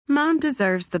Mom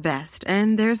deserves the best,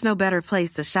 and there's no better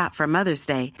place to shop for Mother's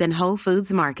Day than Whole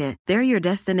Foods Market. They're your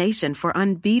destination for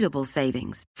unbeatable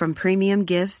savings, from premium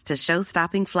gifts to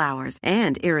show-stopping flowers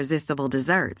and irresistible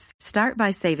desserts. Start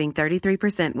by saving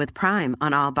 33% with Prime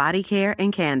on all body care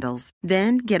and candles.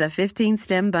 Then get a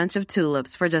 15-stem bunch of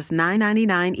tulips for just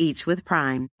 $9.99 each with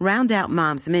Prime. Round out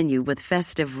Mom's menu with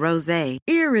festive rosé,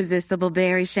 irresistible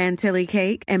berry chantilly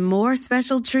cake, and more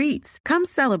special treats. Come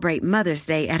celebrate Mother's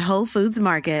Day at Whole Foods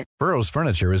Market. Burrow's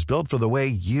furniture is built for the way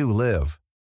you live.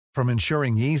 From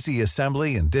ensuring easy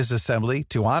assembly and disassembly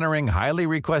to honoring highly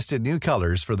requested new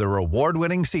colors for their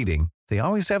award-winning seating, they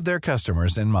always have their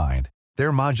customers in mind.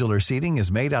 Their modular seating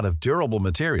is made out of durable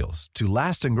materials to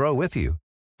last and grow with you.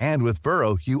 And with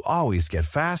Burrow, you always get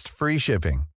fast, free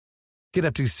shipping. Get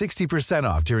up to 60%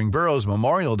 off during Burrow's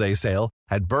Memorial Day sale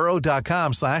at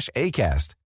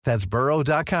burrow.com/ACAST. That's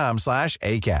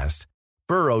burrow.com/ACAST.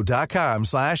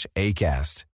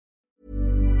 burrow.com/ACAST.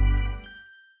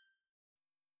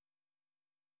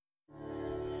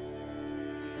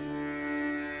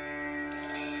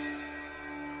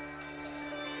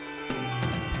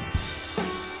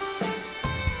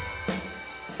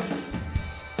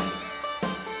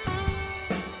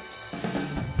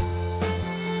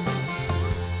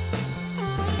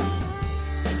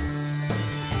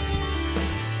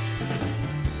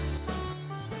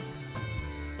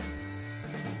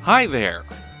 Hi there!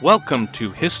 Welcome to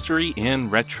History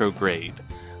in Retrograde.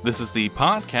 This is the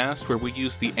podcast where we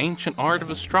use the ancient art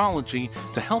of astrology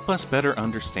to help us better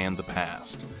understand the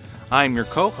past. I'm your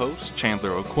co-host,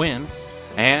 Chandler O'Quinn,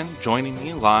 and joining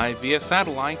me live via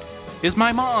satellite is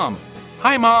my mom.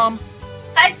 Hi, Mom!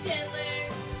 Hi,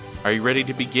 Chandler! Are you ready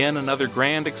to begin another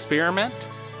grand experiment?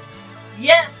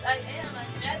 Yes, I am.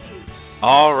 I'm ready.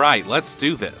 All right, let's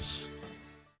do this.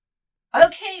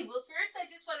 Okay, well, first I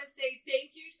just want to say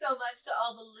thank you so much to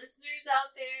all the listeners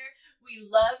out there. We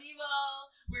love you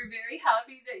all. We're very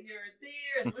happy that you're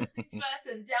there and listening to us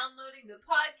and downloading the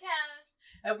podcast.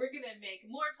 We're going to make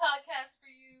more podcasts for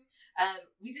you.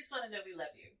 We just want to know we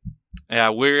love you.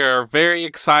 Yeah, we are very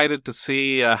excited to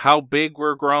see how big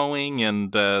we're growing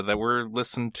and that we're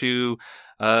listened to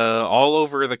all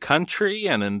over the country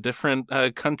and in different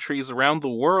countries around the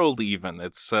world even.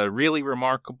 It's really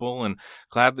remarkable and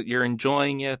glad that you're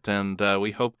enjoying it, and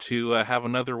we hope to have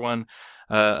another one,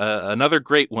 another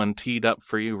great one teed up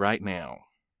for you right now.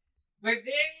 We're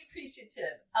very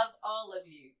appreciative of all of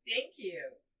you. Thank you.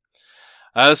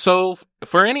 So,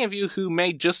 for any of you who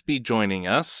may just be joining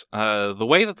us, the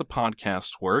way that the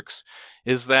podcast works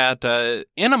is that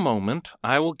in a moment,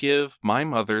 I will give my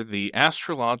mother the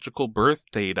astrological birth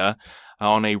data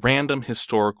on a random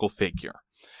historical figure.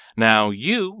 Now,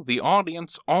 you, the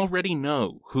audience, already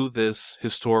know who this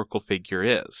historical figure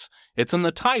is. It's in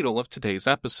the title of today's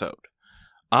episode.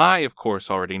 I, of course,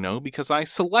 already know because I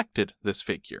selected this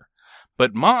figure.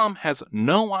 But Mom has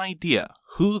no idea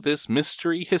who this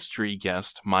mystery history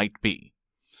guest might be.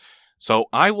 So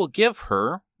I will give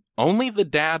her only the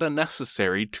data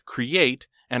necessary to create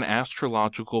an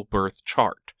astrological birth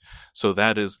chart. So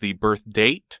that is the birth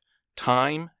date,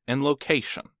 time, and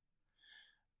location.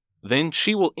 Then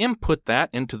she will input that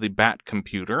into the BAT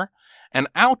computer, and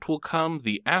out will come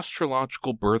the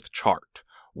astrological birth chart,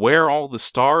 where all the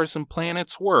stars and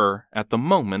planets were at the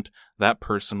moment that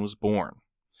person was born.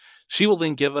 She will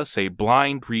then give us a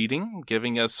blind reading,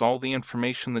 giving us all the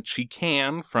information that she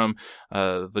can from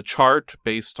the chart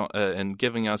based on, and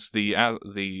giving us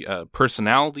the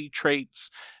personality traits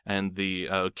and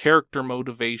the character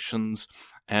motivations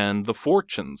and the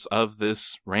fortunes of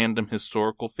this random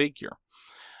historical figure.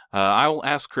 I will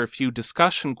ask her a few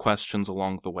discussion questions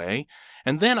along the way,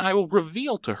 and then I will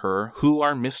reveal to her who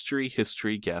our mystery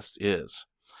history guest is.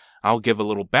 I'll give a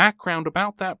little background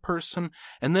about that person,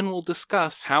 and then we'll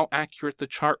discuss how accurate the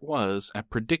chart was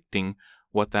at predicting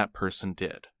what that person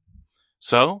did.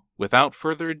 So, without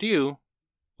further ado,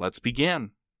 let's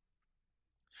begin.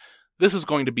 This is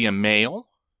going to be a male.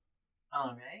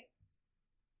 All right.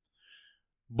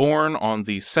 Born on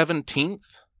the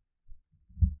 17th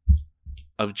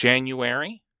of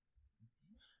January,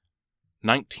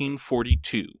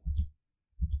 1942.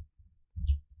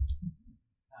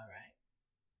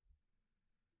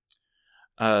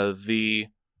 The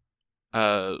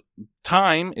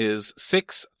time is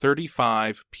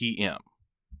 6:35 p.m.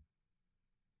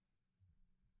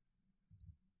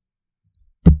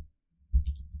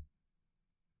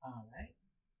 All right.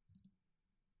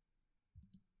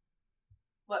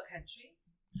 What country?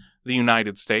 The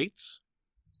United States.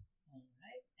 All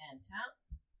right. And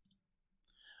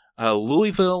town?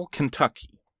 Louisville,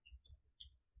 Kentucky.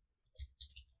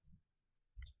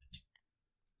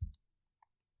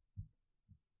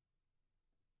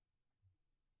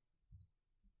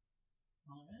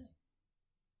 All right.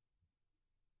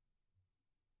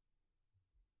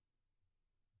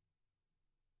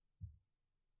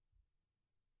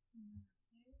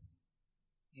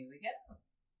 Here we go.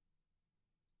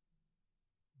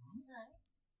 All right.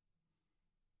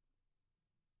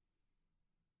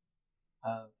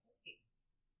 Okay.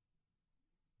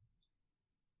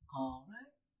 All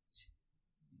right.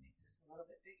 Let me make this a little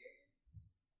bit bigger.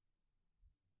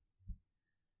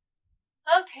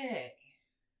 Okay.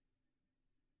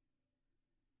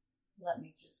 Let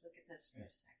me just look at this for a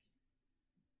second.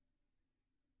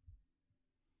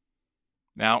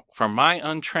 Now, from my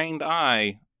untrained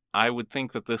eye, I would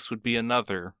think that this would be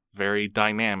another very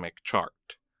dynamic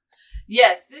chart.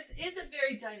 Yes, this is a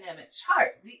very dynamic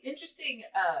chart. The interesting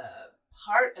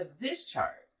part of this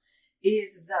chart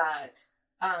is that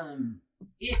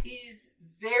it is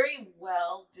very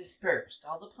well dispersed.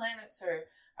 All the planets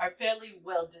are fairly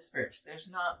well dispersed.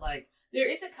 There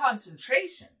is a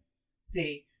concentration.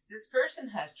 See, this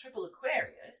person has triple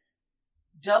Aquarius,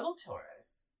 double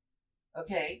Taurus,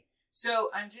 okay? So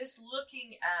I'm just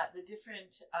looking at the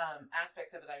different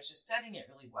aspects of it. I was just studying it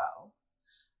really well.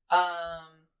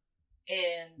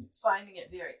 And finding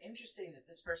it very interesting that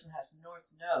this person has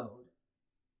North Node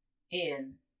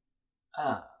in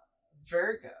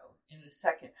Virgo in the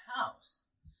second house,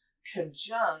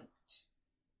 conjunct.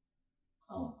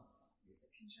 Oh, is it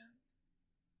conjunct?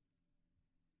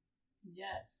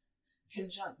 Yes,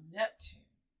 conjunct Neptune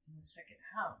in the second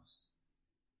house.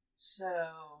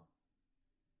 So,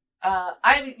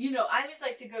 I always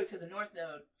like to go to the North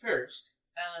Node first.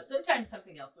 Sometimes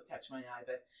something else will catch my eye,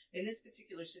 but in this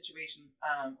particular situation,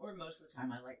 or most of the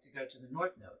time, I like to go to the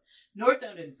North Node. North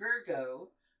Node in Virgo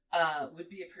would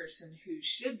be a person who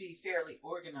should be fairly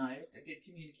organized, a good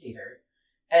communicator,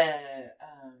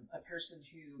 a person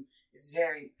who is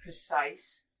very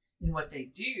precise in what they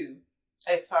do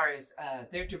as far as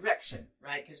their direction,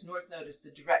 right? Because North Node is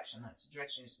the direction. That's the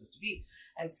direction you're supposed to be.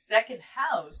 And second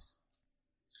house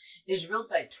is ruled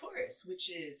by Taurus, which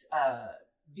is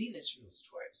Venus rules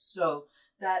Taurus. So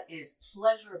that is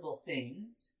pleasurable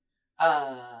things,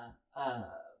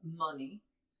 money,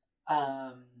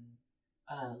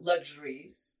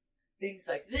 luxuries, things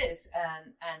like this.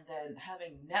 And then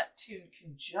having Neptune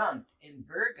conjunct in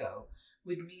Virgo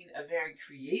would mean a very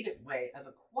creative way of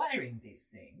acquiring these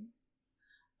things.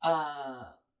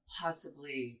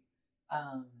 Possibly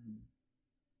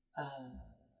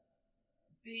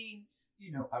being,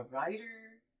 a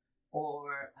writer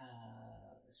or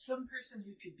some person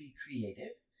who could be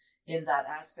creative in that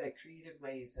aspect, creative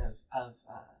ways of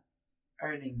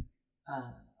earning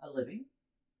a living.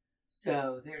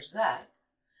 So there's that.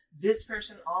 This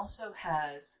person also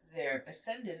has their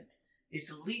ascendant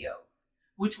is Leo,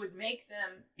 which would make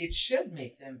them, it should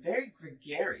make them very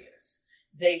gregarious.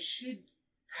 They should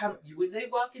come, when they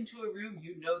walk into a room,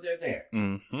 they're there.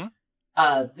 Mm-hmm.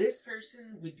 This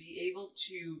person would be able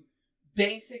to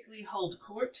basically hold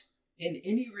court in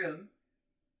any room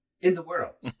in the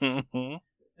world.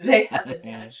 They have a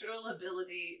natural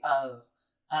ability of,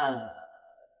 and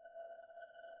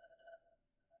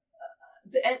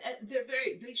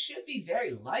they should be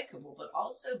very likable, but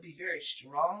also be very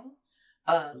strong,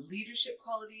 leadership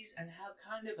qualities, and have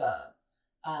kind of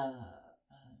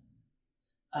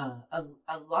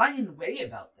a lion way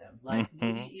about them, like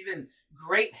maybe even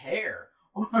great hair,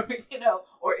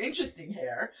 or interesting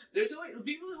hair. There's always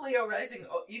people with Leo rising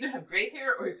either have great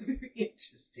hair or it's very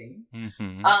interesting.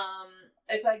 Mm-hmm.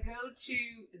 If I go to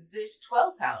this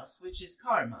 12th house, which is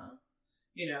karma,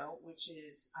 which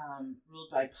is ruled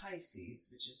by Pisces,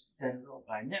 which is then ruled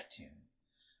by Neptune.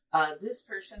 This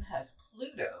person has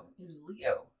Pluto in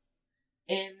Leo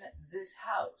in this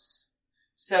house.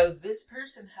 So this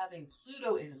person having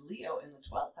Pluto in Leo in the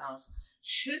 12th house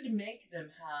should make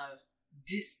them have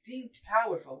distinct,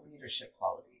 powerful leadership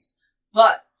qualities.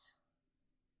 But,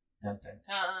 dun, dun,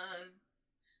 dun,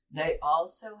 they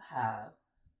also have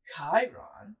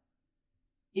Chiron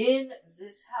in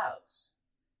this house.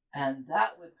 And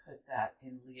that would put that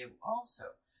in Leo also.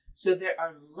 So there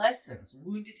are lessons.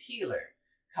 Wounded healer.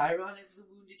 Chiron is the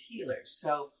wounded healer.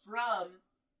 So from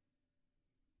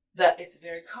that, it's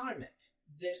very karmic.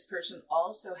 This person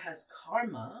also has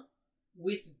karma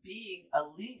with being a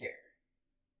leader.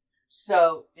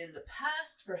 So in the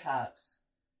past, perhaps,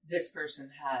 this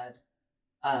person had,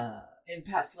 in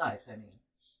past lives,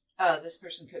 this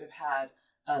person could have had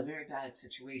a very bad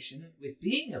situation with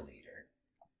being a leader,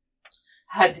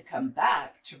 had to come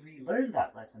back to relearn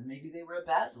that lesson. Maybe they were a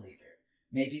bad leader.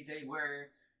 Maybe they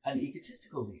were an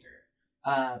egotistical leader.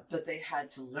 But they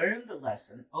had to learn the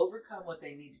lesson, overcome what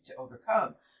they needed to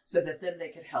overcome, so that then they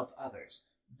could help others.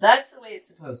 That's the way it's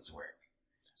supposed to work.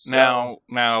 So,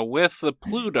 now with the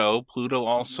Pluto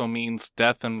also means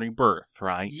death and rebirth,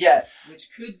 right? Yes, which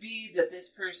could be that this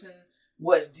person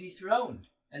was dethroned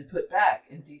and put back,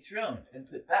 and dethroned and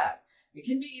put back. It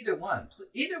can be either one.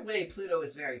 Either way, Pluto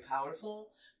is very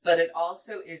powerful, but it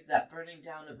also is that burning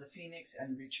down of the phoenix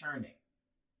and returning.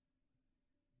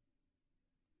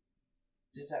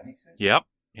 Does that make sense? Yep.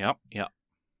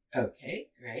 Okay,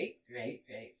 great.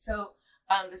 So,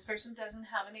 this person doesn't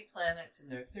have any planets in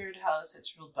their third house.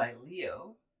 It's ruled by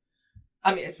Leo.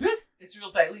 It's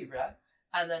ruled by Libra.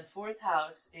 And then fourth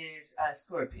house is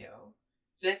Scorpio.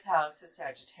 Fifth house is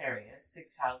Sagittarius.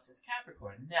 Sixth house is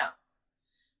Capricorn. Now,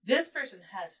 this person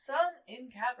has Sun in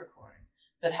Capricorn,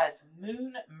 but has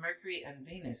Moon, Mercury, and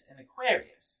Venus in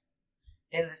Aquarius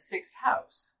in the sixth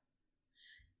house.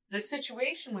 The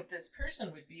situation with this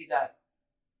person would be that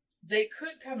they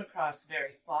could come across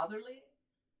very fatherly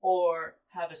or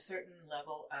have a certain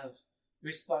level of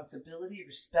responsibility,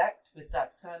 respect with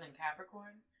that Sun in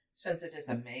Capricorn, since it is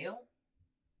a male.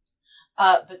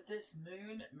 But this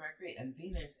Moon, Mercury, and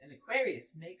Venus in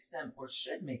Aquarius makes them, or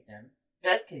should make them,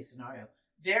 best case scenario,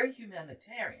 very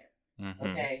humanitarian. Mm-hmm.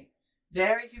 Okay?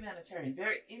 Very humanitarian,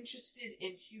 very interested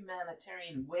in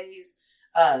humanitarian ways,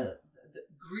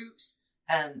 groups,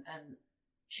 and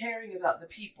caring about the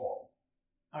people.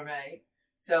 All right?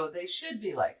 So they should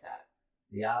be like that.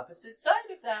 The opposite side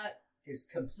of that is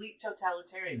complete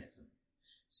totalitarianism.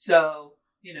 So,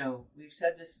 we've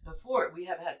said this before. We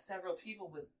have had several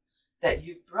people that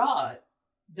you've brought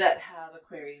that have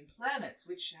Aquarian planets,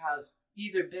 which have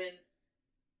either been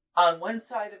on one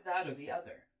side of that or the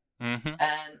other. Mm-hmm.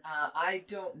 And I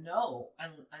don't know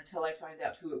until I find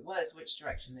out who it was, which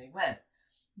direction they went.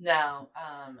 Now,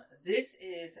 this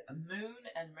is Moon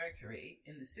and Mercury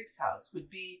in the sixth house would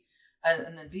be,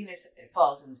 and then Venus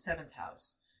falls in the seventh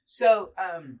house. So,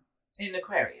 in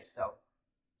Aquarius, though.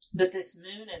 But this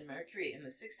Moon and Mercury in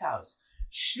the sixth house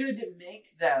should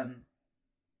make them,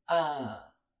 I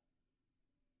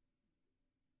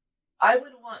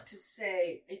would want to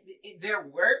say their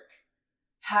work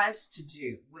has to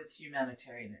do with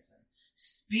humanitarianism,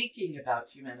 speaking about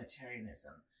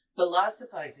humanitarianism,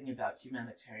 philosophizing about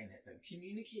humanitarianism,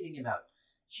 communicating about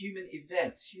human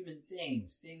events, human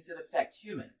things that affect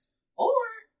humans, or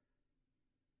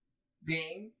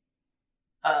being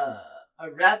a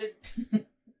rabid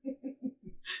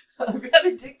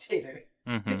dictator.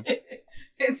 Mm-hmm.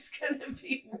 It's going to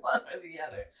be one or the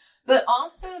other. But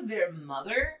also their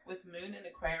mother, with Moon in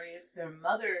Aquarius, their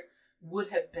mother would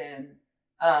have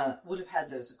had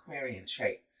those Aquarian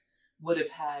traits, would have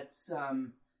had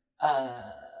some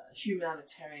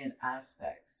humanitarian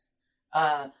aspects.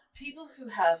 People who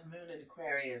have Moon in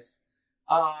Aquarius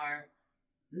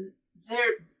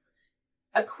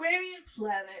Aquarian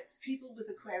planets, people with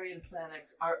Aquarian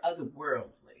planets are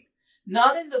otherworldly.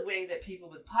 Not in the way that people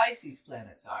with Pisces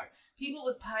planets are. People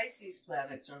with Pisces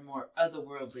planets are more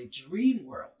otherworldly,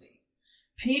 dream-worldly.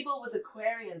 People with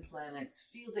Aquarian planets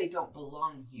feel they don't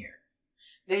belong here.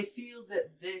 They feel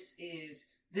that this is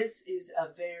a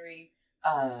very,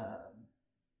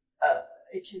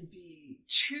 it can be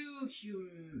too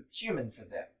human for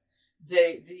them.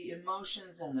 The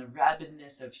emotions and the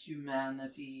rabidness of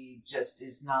humanity just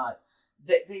is not,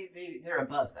 they're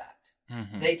above that.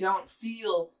 Mm-hmm. They don't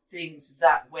feel things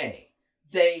that way.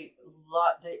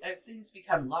 Things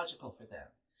become logical for them.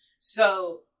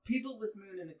 So people with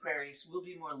Moon in Aquarius will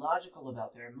be more logical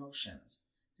about their emotions.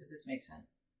 Does this make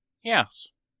sense? Yes.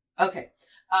 Okay.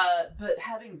 But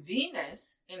having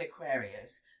Venus in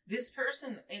Aquarius, this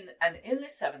person in the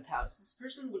seventh house, this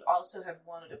person would also have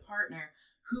wanted a partner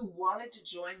who wanted to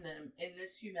join them in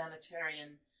this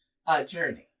humanitarian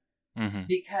journey. Mm-hmm.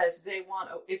 Because they want,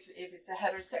 if it's a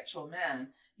heterosexual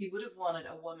man, he would have wanted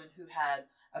a woman who had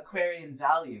Aquarian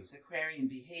values, Aquarian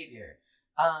behavior,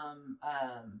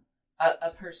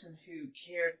 a person who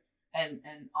cared and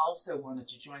also wanted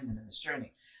to join them in this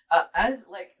journey.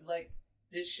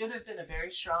 This should have been a very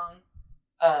strong,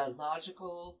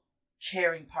 logical,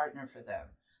 caring partner for them.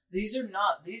 These are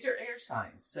air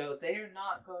signs, so they are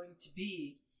not going to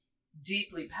be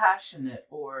deeply passionate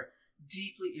or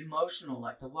deeply emotional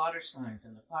like the water signs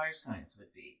and the fire signs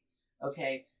would be.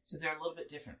 Okay, so they're a little bit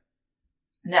different.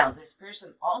 Now, this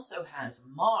person also has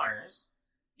Mars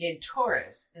in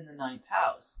Taurus in the ninth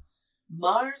house.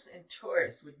 Mars in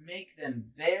Taurus would make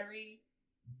them very,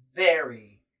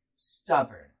 very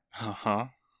stubborn. Uh-huh.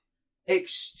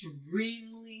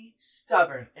 Extremely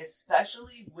stubborn,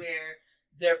 especially where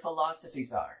their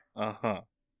philosophies are. Uh-huh.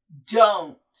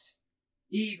 Don't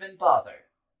even bother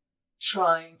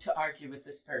trying to argue with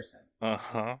this person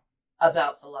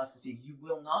about philosophy. You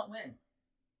will not win.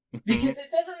 Because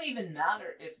it doesn't even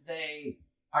matter if they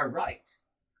are right.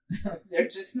 They're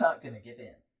just not going to give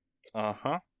in.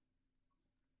 Uh-huh.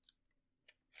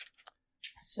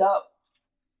 So,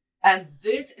 and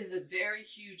this is a very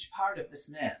huge part of this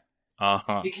man.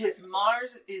 Uh-huh. Because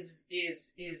Mars is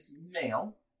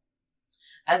male,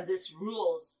 and this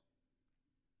rules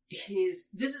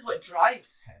this is what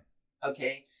drives him,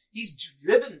 okay? He's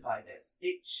driven by this.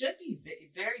 It should be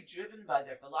very driven by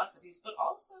their philosophies, but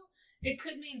also it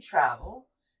could mean travel.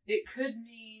 It could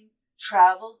mean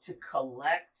travel to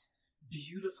collect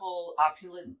beautiful,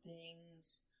 opulent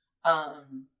things.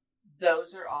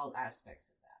 Those are all aspects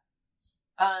of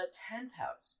that. 10th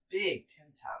house, big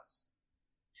 10th house.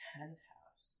 10th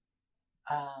house.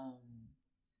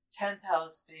 10th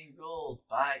house being ruled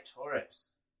by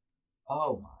Taurus.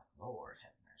 Oh my Lord,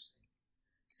 have mercy.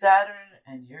 Saturn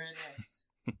and Uranus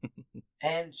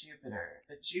and Jupiter.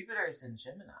 But Jupiter is in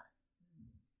Gemini.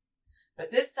 But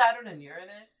this Saturn and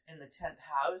Uranus in the 10th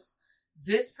house,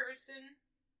 this person,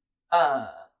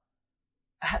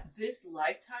 this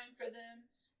lifetime for them,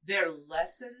 their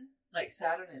lesson, like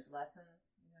Saturn is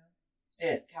lessons,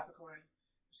 Capricorn.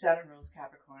 Saturn rules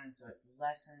Capricorn, so it's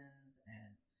lessons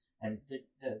and the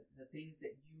things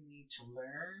that you need to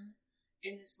learn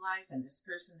in this life, and this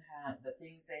person had the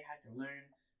things they had to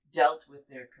learn dealt with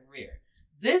their career.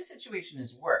 This situation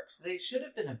is work, so they should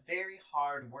have been a very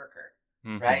hard worker,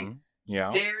 right?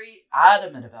 Yeah. Very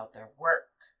adamant about their work.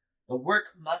 The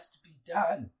work must be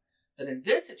done. But in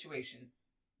this situation,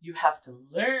 you have to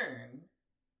learn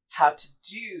how to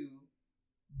do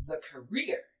the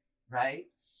career, right?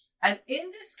 And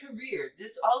in this career,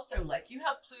 this also, like you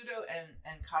have Pluto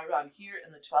and Chiron here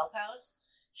in the 12th house.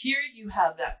 Here you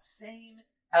have that same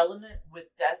element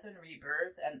with death and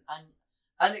rebirth and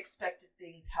unexpected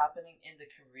things happening in the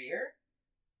career.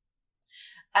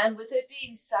 And with it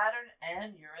being Saturn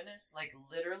and Uranus, like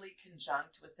literally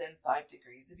conjunct within 5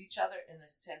 degrees of each other in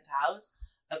this 10th house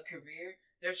of career,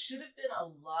 there should have been a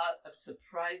lot of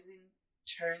surprising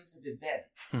turns of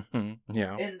events in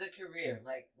the career.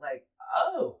 Like,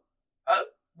 oh,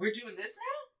 we're doing this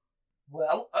now?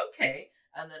 Well, okay.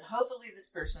 And then hopefully this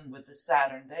person with the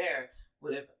Saturn there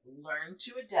would have learned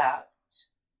to adapt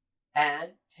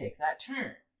and take that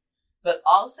turn. But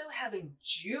also having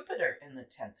Jupiter in the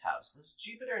 10th house, this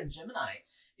Jupiter in Gemini,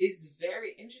 is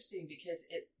very interesting because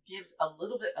it gives a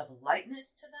little bit of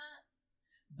lightness to that,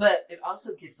 but it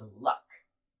also gives luck.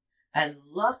 And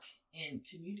luck in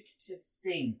communicative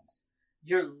things.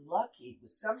 You're lucky.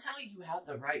 Somehow you have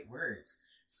the right words.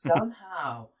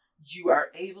 Somehow you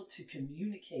are able to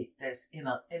communicate this in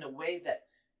a way that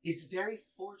is very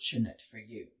fortunate for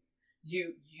you.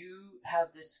 You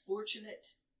have this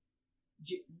fortunate...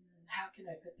 how can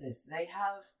I put this? They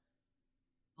have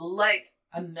like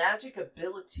a magic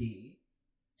ability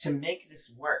to make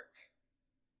this work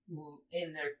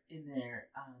in their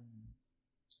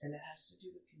and it has to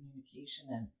do with communication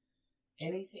and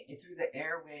anything through the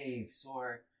airwaves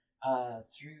or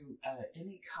through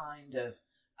any kind of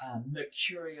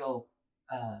mercurial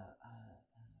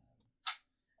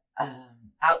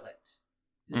outlet.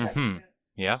 Does that make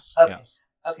sense? Yes. Okay. Yes.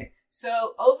 Okay,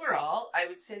 so overall, I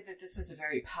would say that this was a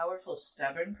very powerful,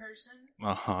 stubborn person.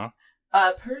 Uh-huh.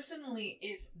 Personally,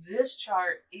 if this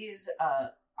chart is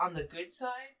on the good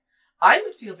side, I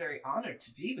would feel very honored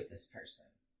to be with this person.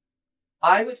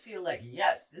 I would feel like,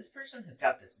 yes, this person has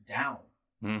got this down.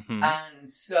 Mm-hmm. And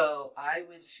so I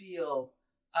would feel,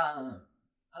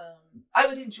 I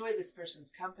would enjoy this person's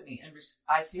company, and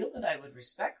I feel that I would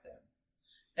respect them.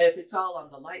 If it's all on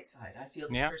the light side, I feel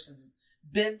this person's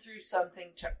been through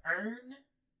something to earn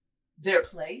their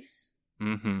place,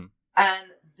 and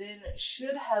then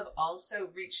should have also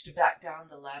reached back down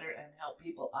the ladder and help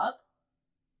people up.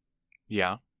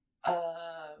 Yeah.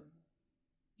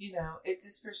 If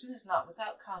this person is not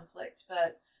without conflict,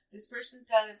 but this person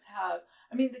does have,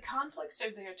 the conflicts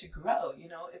are there to grow.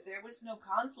 If there was no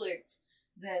conflict,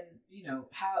 then,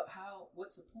 how,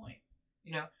 what's the point?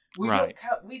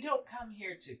 We don't come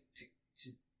here to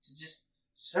just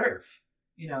surf.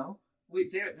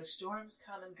 The storms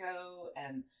come and go,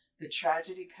 and the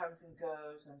tragedy comes and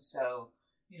goes, and so,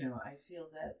 I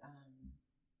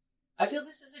feel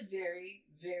this is a very,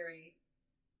 very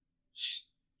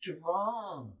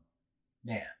strong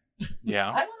man. Yeah.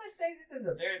 I want to say this is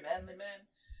a very manly man.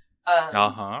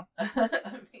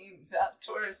 That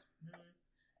Taurus.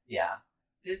 Yeah.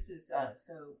 This is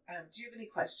so. Do you have any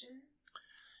questions?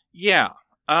 Yeah.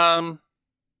 How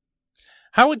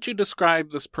would you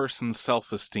describe this person's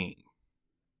self-esteem?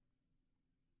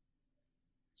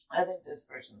 I think this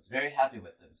person's very happy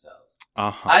with themselves.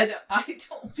 Uh-huh. I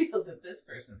don't feel that this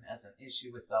person has an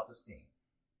issue with self-esteem.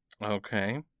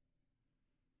 Okay.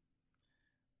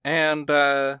 And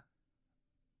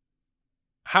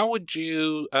how would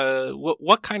you,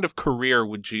 what kind of career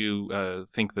would you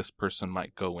think this person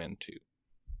might go into?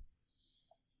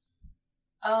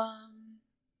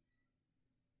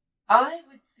 I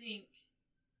would think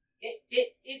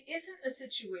it isn't a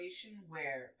situation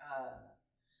where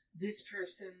this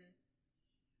person,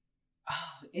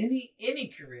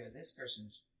 any career this person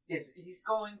he's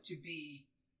going to be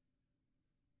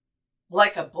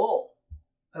like a bull,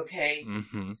 okay?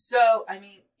 Mm-hmm. So, I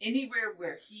mean, anywhere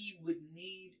where he would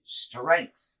need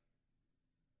strength.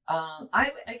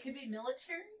 It could be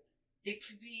military. It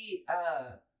could be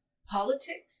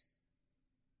politics.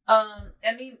 I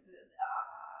mean,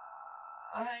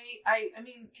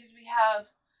 because we have,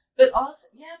 but also,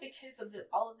 yeah, because of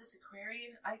all of this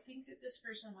Aquarian, I think that this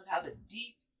person would have a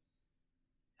deep,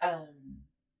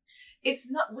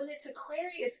 it's not, when it's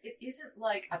Aquarius, it isn't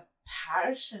like a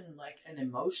passion, like an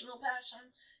emotional passion.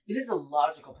 It is a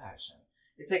logical passion.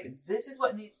 It's like, this is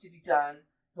what needs to be done.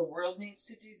 The world needs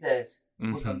to do this.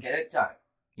 Mm-hmm. We're going to get it done.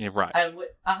 Yeah, right. And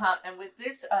with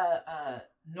this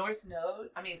North Node,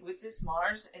 with this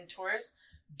Mars in Taurus,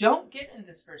 don't get in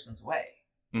this person's way.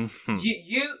 Mm-hmm.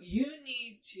 You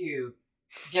need to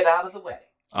get out of the way,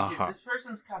 because this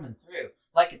person's coming through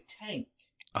like a tank.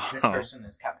 This person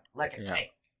is coming like a tank.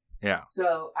 Yeah.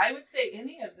 So I would say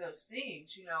any of those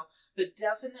things, but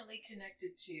definitely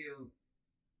connected to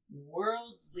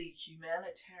worldly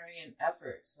humanitarian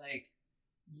efforts, like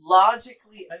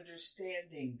logically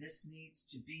understanding this needs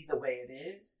to be the way it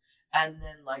is, and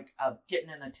then like getting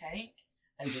in a tank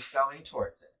and just going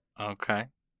towards it. Okay.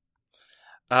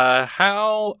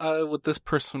 How would this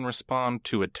person respond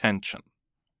to attention?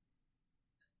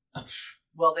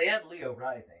 Well, they have Leo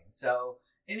rising, so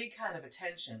any kind of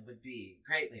attention would be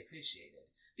greatly appreciated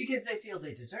because they feel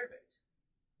they deserve it.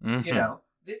 Mm-hmm.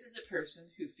 This is a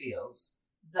person who feels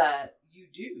that you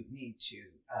do need to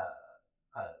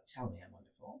tell me I'm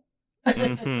wonderful.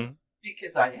 Mm-hmm.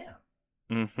 Because I am.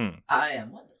 Mm-hmm. I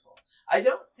am wonderful. I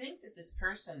don't think that this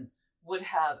person would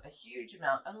have a huge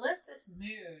amount, unless this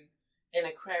moon in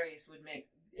Aquarius could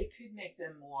make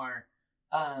them more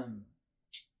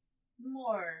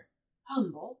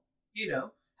humble.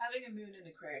 Having a moon in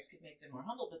Aquarius could make them more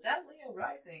humble, but that Leo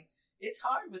rising, it's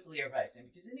hard with Leo rising,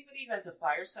 because anybody who has a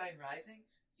fire sign rising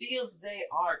feels they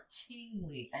are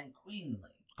kingly and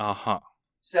queenly. Uh-huh.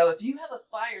 So if you have a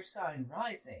fire sign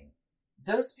rising,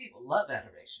 those people love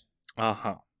adoration.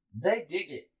 Uh-huh. They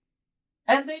dig it.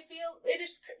 And they feel it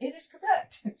is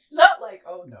correct. It's not like,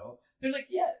 oh no. They're like,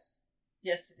 yes.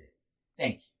 Yes, it is.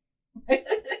 Thank you.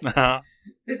 Uh-huh.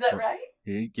 Is that right?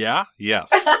 Yeah. Yes.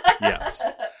 Yes.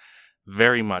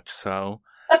 Very much so.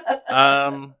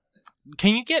 Can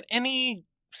you get any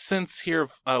sense here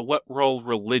of what role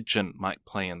religion might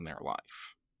play in their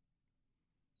life?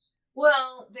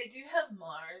 Well, they do have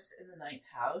Mars in the 9th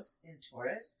house in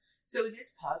Taurus, so it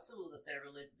is possible that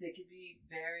they could be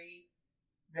very,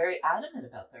 very adamant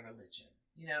about their religion.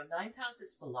 9th house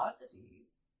is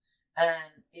philosophies,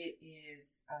 and it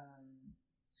is,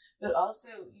 but also,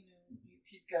 you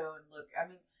could go and look.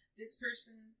 This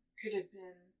person could have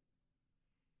been,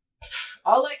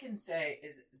 all I can say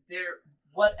is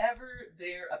whatever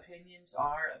their opinions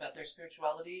are about their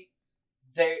spirituality,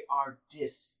 they are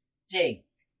distinct.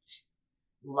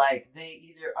 Like, they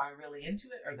either are really into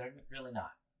it or they're really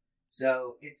not.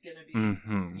 So it's going to be,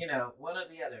 one or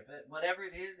the other. But whatever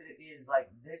it is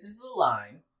like, this is the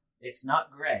line. It's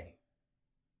not gray.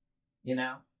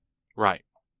 Right.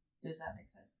 Does that make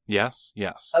sense? Yes.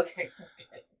 Okay.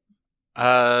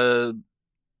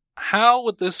 How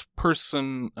would this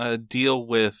person deal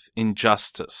with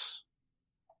injustice?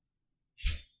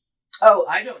 Oh,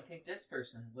 I don't think this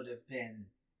person would have been...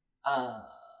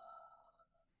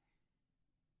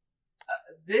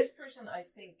 this person, I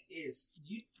think, is...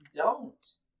 You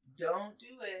don't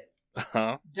do it.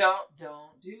 Uh-huh. Don't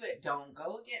do it. Don't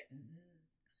go again.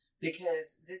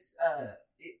 Because this...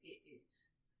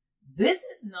 this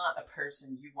is not a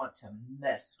person you want to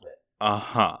mess with.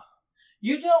 Uh-huh.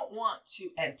 You don't want to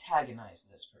antagonize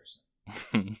this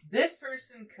person. This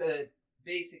person could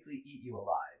basically eat you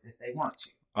alive if they want to.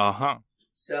 Uh-huh.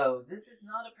 So this is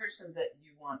not a person that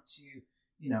you want to,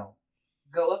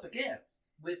 go up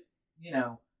against with,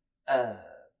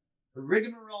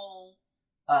 rigmarole,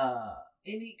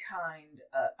 any kind.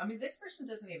 This person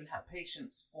doesn't even have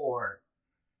patience for,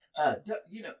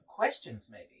 questions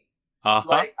maybe. Uh-huh.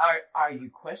 Like, are you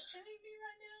questioning me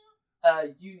right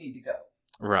now? You need to go.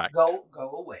 Right. Go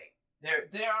away. There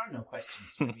are no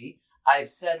questions for me. I've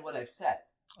said what I've said.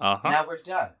 Uh-huh. Now we're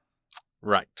done.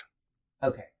 Right.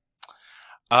 Okay.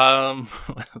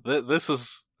 This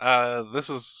is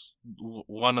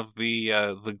one of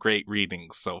the great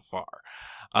readings so far.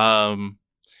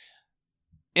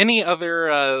 Any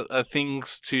other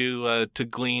things to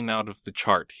glean out of the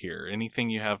chart here? Anything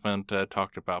you haven't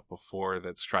talked about before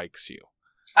that strikes you?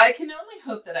 I can only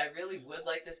hope that I really would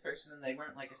like this person and they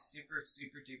weren't like a super,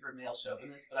 super duper male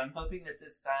chauvinist, but I'm hoping that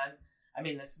this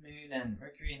moon and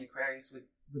Mercury in Aquarius would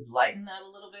lighten that a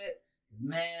little bit. Because,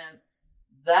 man,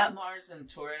 that Mars in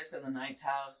Taurus in the 9th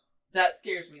house, that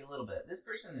scares me a little bit. This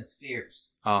person is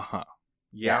fierce. Uh-huh.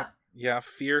 Yeah,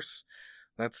 fierce.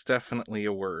 That's definitely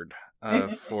a word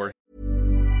for...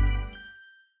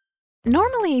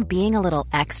 Normally, being a little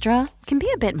extra can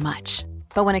be a bit much.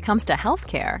 But when it comes to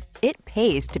healthcare, it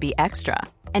pays to be extra.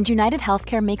 And United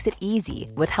Healthcare makes it easy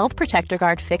with Health Protector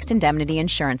Guard fixed indemnity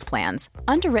insurance plans.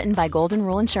 Underwritten by Golden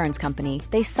Rule Insurance Company,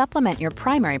 they supplement your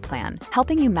primary plan,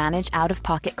 helping you manage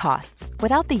out-of-pocket costs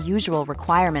without the usual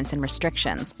requirements and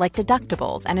restrictions like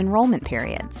deductibles and enrollment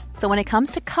periods. So when it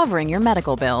comes to covering your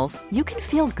medical bills, you can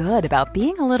feel good about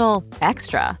being a little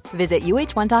extra. Visit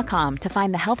uh1.com to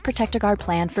find the Health Protector Guard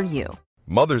plan for you.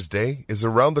 Mother's Day is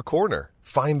around the corner.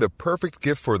 Find the perfect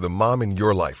gift for the mom in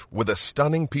your life with a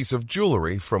stunning piece of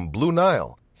jewelry from Blue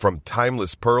Nile. From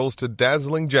timeless pearls to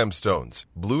dazzling gemstones,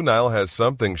 Blue Nile has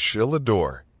something she'll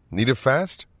adore. Need it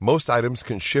fast? Most items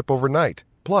can ship overnight.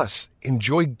 Plus,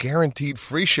 enjoy guaranteed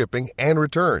free shipping and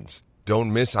returns.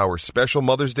 Don't miss our special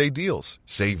Mother's Day deals.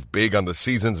 Save big on the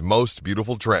season's most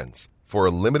beautiful trends. For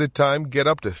a limited time, get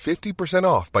up to 50%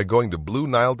 off by going to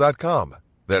BlueNile.com.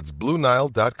 That's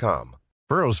BlueNile.com.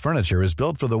 Burrow's furniture is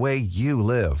built for the way you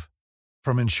live.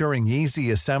 From ensuring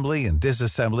easy assembly and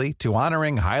disassembly to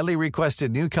honoring highly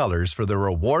requested new colors for their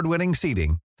award-winning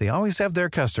seating, they always have their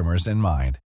customers in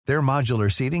mind. Their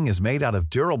modular seating is made out of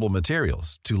durable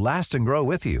materials to last and grow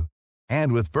with you.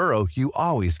 And with Burrow, you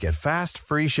always get fast,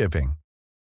 free shipping.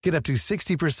 Get up to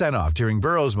 60% off during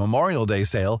Burrow's Memorial Day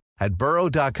sale at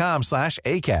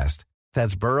burrow.com/ACAST.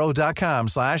 That's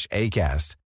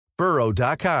burrow.com/ACAST.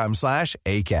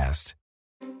 burrow.com/ACAST.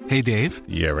 Hey, Dave.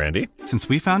 Yeah, Randy. Since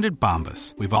we founded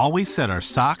Bombas, we've always said our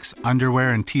socks,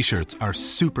 underwear, and T-shirts are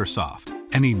super soft.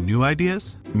 Any new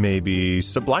ideas? Maybe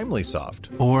sublimely soft.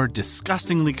 Or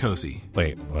disgustingly cozy.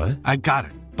 Wait, what? I got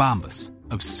it. Bombas.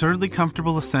 Absurdly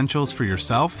comfortable essentials for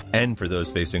yourself and for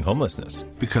those facing homelessness.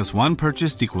 Because one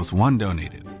purchased equals one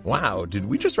donated. Wow, did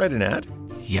we just write an ad?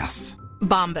 Yes.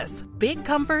 Bombas. Big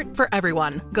comfort for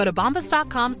everyone. Go to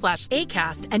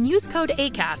bombas.com/ACAST and use code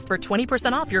ACAST for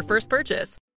 20% off your first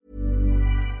purchase.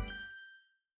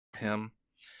 Him.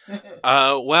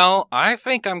 Well, I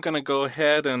think I'm going to go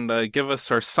ahead and give us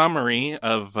our summary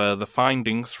of the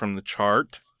findings from the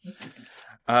chart.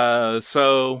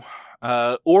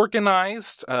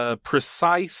 Organized,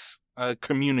 precise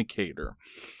communicator.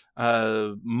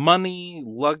 Money,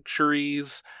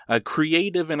 luxuries,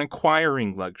 creative and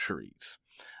acquiring luxuries.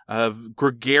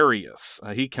 Gregarious.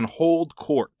 He can hold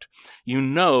court. You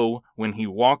know when he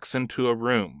walks into a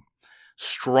room.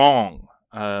 Strong.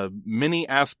 Many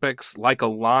aspects like a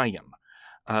lion.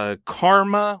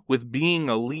 Karma with being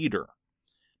a leader.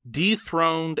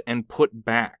 Dethroned and put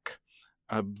back.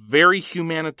 Very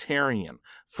humanitarian.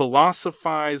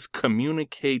 Philosophize,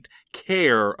 communicate,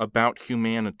 care about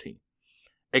humanity.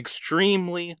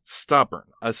 Extremely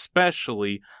stubborn,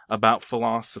 especially about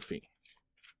philosophy.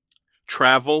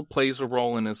 Travel plays a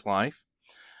role in his life.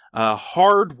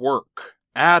 Hard work,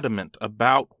 adamant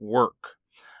about work.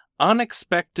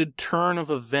 Unexpected turn of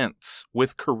events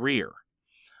with career.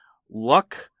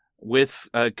 Luck with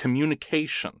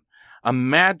communication. A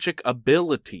magic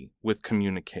ability with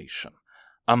communication.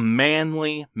 A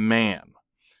manly man.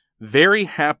 Very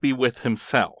happy with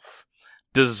himself.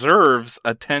 Deserves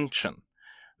attention.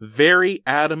 Very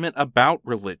adamant about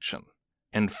religion.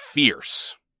 And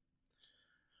fierce.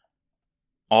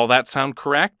 All that sound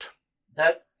correct?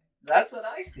 That's what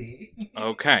I see.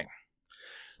 Okay.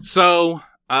 So,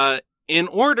 in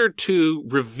order to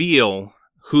reveal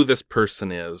who this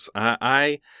person is,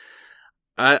 I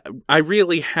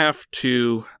really have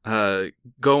to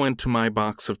go into my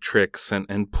box of tricks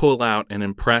and pull out an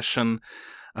impression.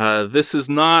 This is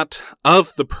not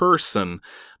of the person,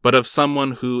 but of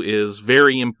someone who is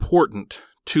very important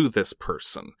to this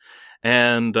person.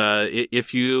 And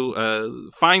if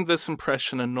you find this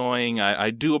impression annoying,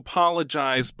 I do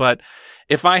apologize, but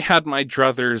if I had my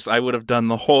druthers, I would have done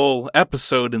the whole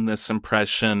episode in this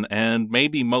impression and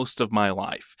maybe most of my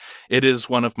life. It is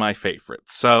one of my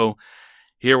favorites. So,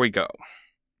 here we go.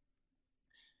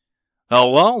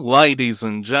 Hello, ladies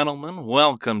and gentlemen.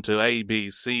 Welcome to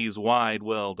ABC's Wide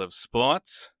World of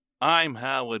Sports. I'm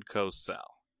Howard Cosell.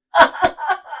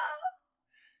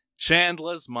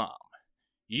 Chandler's mom.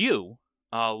 You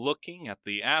looking at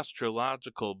the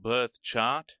astrological birth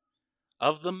chart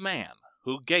of the man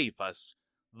who gave us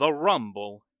the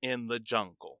rumble in the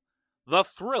jungle, the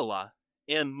thriller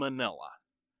in Manila.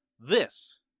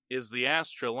 This is the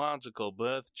astrological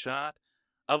birth chart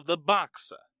of the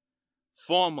boxer,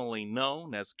 formerly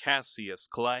known as Cassius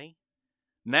Clay,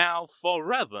 now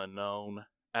forever known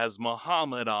as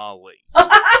Muhammad Ali.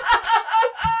 That's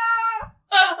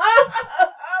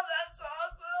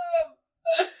awesome!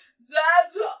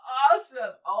 That's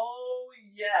awesome! Oh,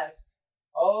 yes.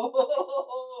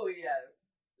 Oh,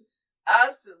 yes.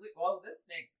 Absolutely. Well, this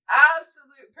makes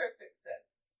absolute perfect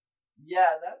sense.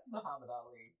 Yeah, that's Muhammad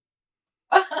Ali.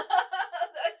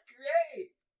 That's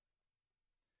great.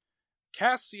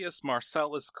 Cassius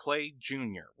Marcellus Clay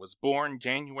Jr. was born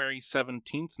January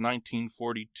 17th,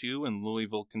 1942 in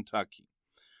Louisville, Kentucky.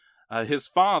 His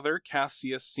father,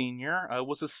 Cassius Sr.,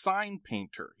 was a sign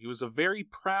painter. He was a very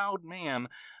proud man,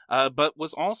 but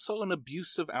was also an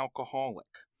abusive alcoholic.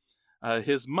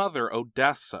 His mother,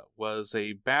 Odessa, was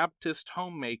a Baptist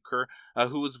homemaker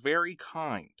who was very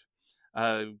kind.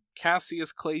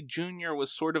 Cassius Clay Jr.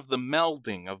 was sort of the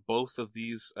melding of both of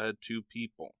these two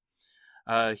people.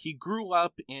 He grew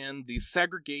up in the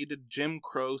segregated Jim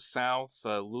Crow South,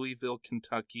 Louisville,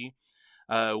 Kentucky.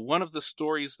 One of the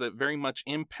stories that very much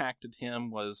impacted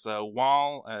him was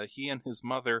while he and his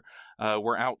mother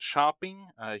were out shopping,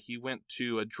 he went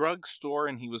to a drugstore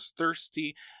and he was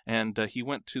thirsty, and he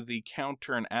went to the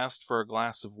counter and asked for a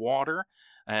glass of water,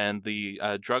 and the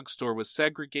drugstore was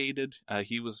segregated.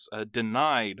 He was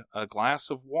denied a glass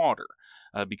of water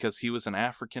because he was an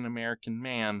African-American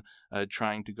man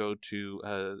trying to go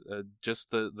to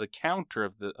just the counter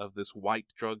of this white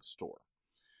drugstore.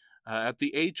 At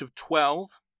the age of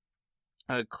 12,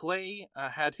 Clay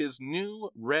had his new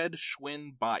red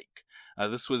Schwinn bike.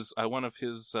 This was one of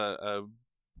his,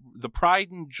 the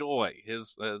pride and joy.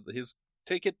 His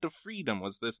ticket to freedom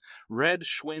was this red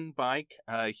Schwinn bike.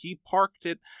 He parked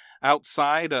it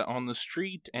outside on the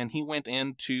street, and he went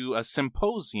into a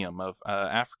symposium of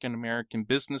African-American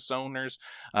business owners,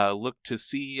 looked to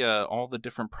see all the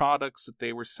different products that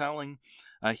they were selling.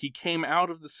 He came out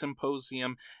of the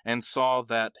symposium and saw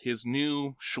that his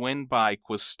new Schwinn bike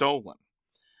was stolen.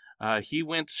 He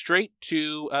went straight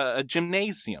to a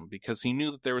gymnasium because he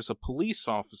knew that there was a police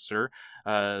officer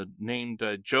named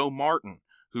Joe Martin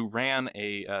who ran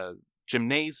a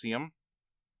gymnasium,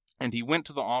 and he went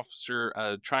to the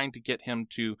officer trying to get him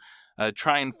to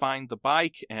try and find the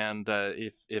bike, and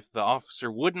if the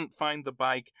officer wouldn't find the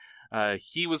bike,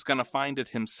 he was going to find it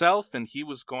himself, and he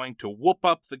was going to whoop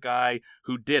up the guy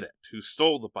who did it, who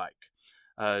stole the bike.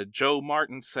 Joe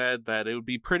Martin said that it would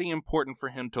be pretty important for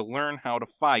him to learn how to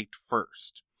fight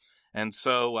first. And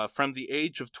so from the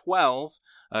age of 12,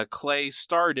 Clay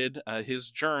started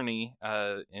his journey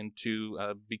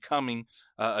into becoming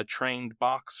a trained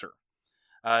boxer.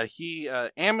 He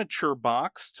amateur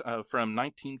boxed from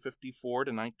 1954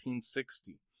 to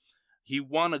 1960. He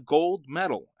won a gold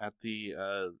medal at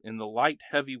in the light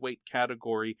heavyweight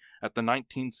category at the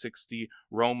 1960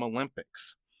 Rome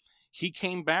Olympics. He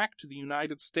came back to the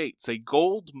United States, a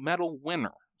gold medal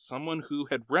winner, someone who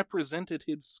had represented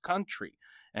his country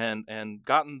and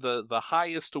gotten the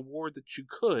highest award that you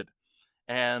could.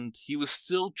 And he was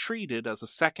still treated as a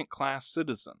second-class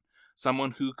citizen,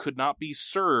 someone who could not be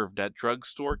served at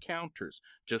drugstore counters,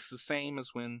 just the same as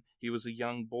when he was a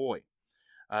young boy.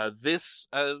 This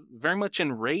very much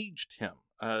enraged him,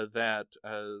 that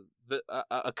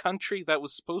a country that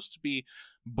was supposed to be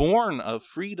born of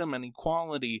freedom and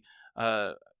equality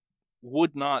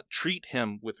would not treat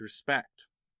him with respect.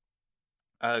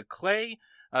 Clay,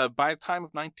 by the time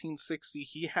of 1960,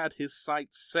 he had his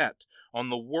sights set on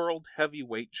the World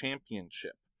Heavyweight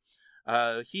Championship.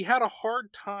 He had a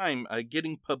hard time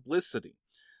getting publicity,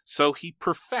 so he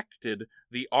perfected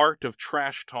the art of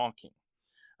trash talking.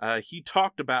 He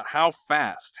talked about how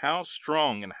fast, how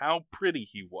strong, and how pretty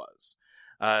he was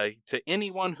to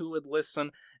anyone who would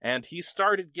listen, and he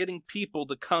started getting people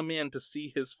to come in to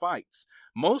see his fights.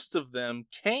 Most of them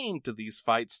came to these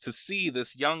fights to see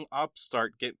this young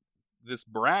upstart this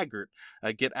braggart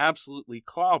get absolutely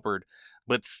clobbered,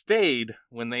 but stayed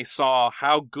when they saw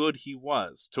how good he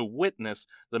was, to witness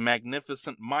the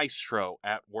magnificent maestro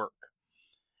at work.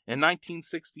 In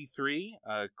 1963,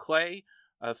 Clay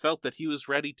felt that he was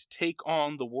ready to take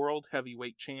on the world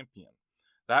heavyweight champion.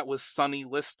 That was Sonny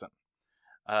Liston.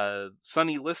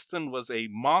 Sonny Liston was a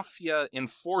mafia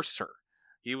enforcer.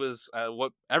 He was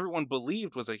what everyone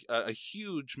believed was a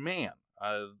huge man.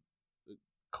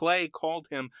 Clay called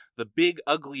him the Big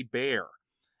Ugly Bear.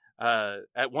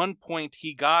 At one point,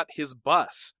 he got his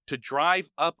bus to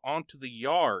drive up onto the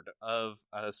yard of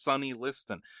Sonny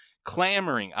Liston,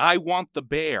 clamoring, "I want the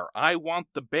bear! I want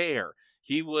the bear!"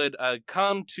 He would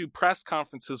come to press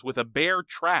conferences with a bear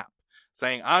trap,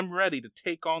 saying, "I'm ready to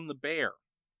take on the bear."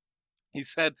 He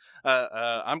said,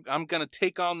 I'm going to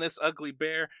take on this ugly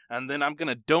bear, and then I'm going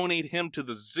to donate him to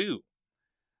the zoo.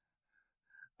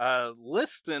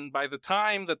 Liston, by the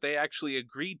time that they actually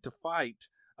agreed to fight,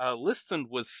 Liston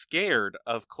was scared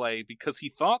of Clay because he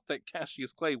thought that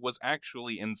Cassius Clay was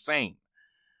actually insane.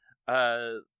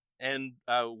 And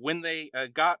when they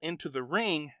got into the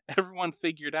ring, everyone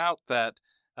figured out that,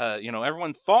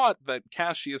 everyone thought that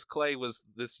Cassius Clay was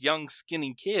this young,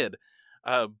 skinny kid.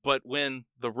 But when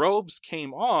the robes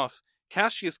came off,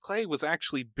 Cassius Clay was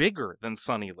actually bigger than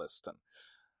Sonny Liston.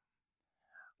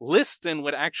 Liston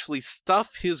would actually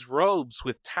stuff his robes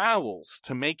with towels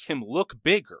to make him look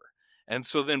bigger. And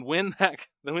so then when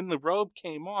the robe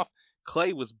came off,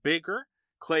 Clay was bigger,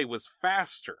 Clay was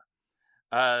faster.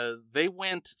 They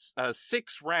went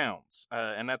 6 rounds,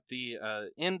 and at the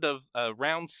end of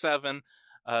round 7,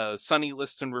 Sonny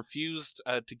Liston refused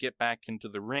to get back into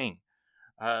the ring.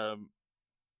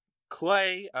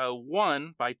 Clay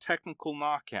won by technical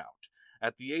knockout.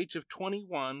 At the age of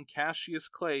 21, Cassius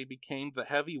Clay became the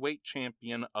heavyweight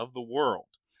champion of the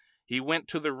world. He went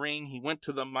to the ring, he went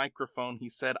to the microphone, he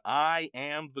said, "I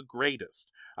am the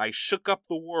greatest. I shook up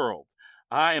the world.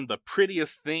 I am the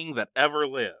prettiest thing that ever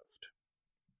lived."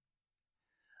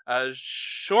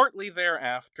 Shortly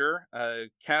thereafter,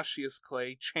 Cassius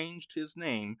Clay changed his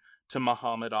name to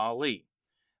Muhammad Ali.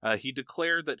 He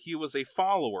declared that he was a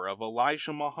follower of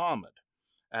Elijah Muhammad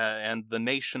and the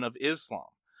Nation of Islam.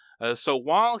 So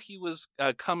while he was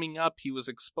coming up, he was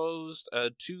exposed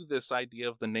to this idea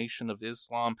of the Nation of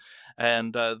Islam,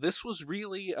 and this was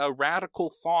really a radical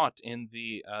thought in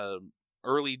the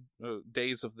early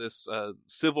days of this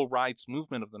civil rights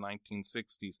movement of the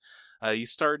 1960s. He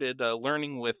started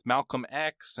learning with Malcolm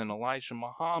X and Elijah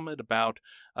Muhammad about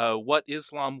what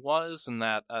Islam was, and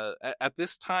that at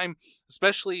this time,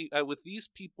 especially with these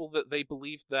people, that they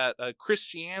believed that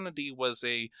Christianity was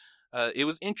it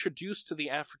was introduced to the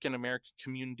African American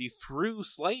community through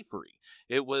slavery.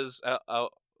 It was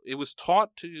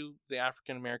taught to the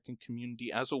African American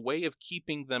community as a way of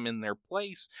keeping them in their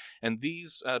place, and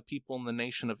these people in the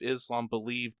Nation of Islam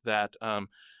believed that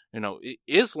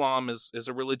Islam is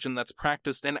a religion that's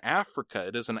practiced in Africa.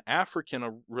 It is an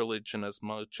African religion as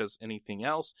much as anything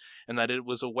else, and that it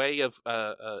was a way of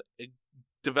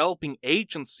developing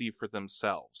agency for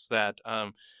themselves. That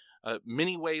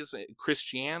many ways,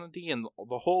 Christianity and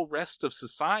the whole rest of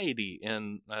society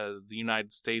in the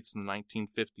United States in the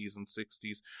 1950s and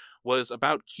 60s was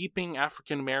about keeping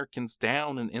African Americans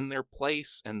down and in their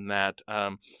place, and that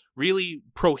really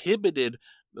prohibited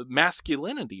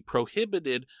masculinity,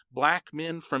 prohibited black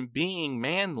men from being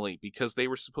manly because they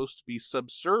were supposed to be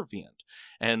subservient.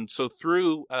 And so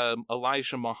through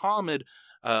Elijah Muhammad,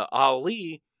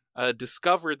 Ali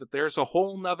discovered that there's a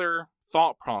whole nother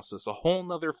thought process, a whole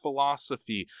nother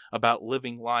philosophy about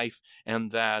living life,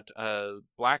 and that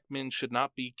black men should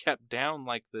not be kept down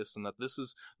like this, and that this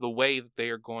is the way that they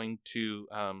are going to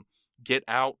get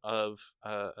out of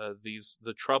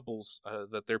the troubles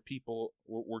that their people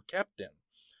were kept in.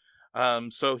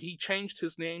 So he changed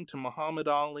his name to Muhammad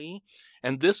Ali,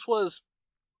 and this was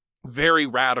very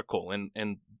radical,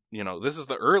 and this is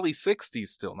the early 60s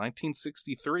still,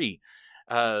 1963.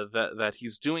 That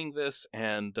he's doing this,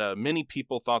 and many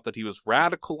people thought that he was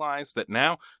radicalized, that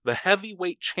now the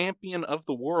heavyweight champion of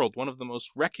the world, one of the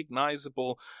most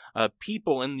recognizable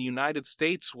people in the United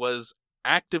States, was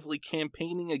actively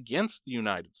campaigning against the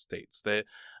United States. They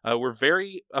were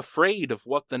very afraid of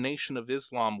what the Nation of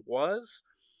Islam was,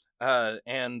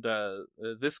 and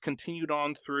this continued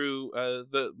on through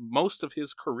the most of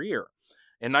his career.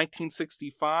 In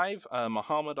 1965,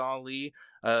 Muhammad Ali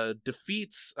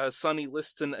defeats Sonny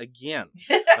Liston again.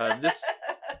 What's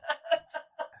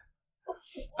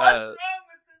wrong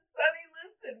with this Sonny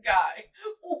Liston guy?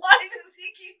 Why does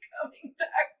he keep coming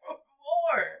back for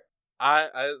more?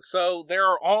 So there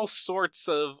are all sorts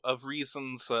of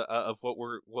reasons of what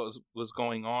was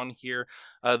going on here.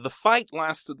 The fight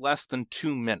lasted less than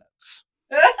 2 minutes.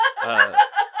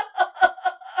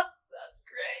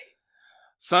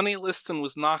 Sonny Liston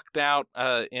was knocked out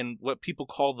in what people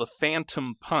call the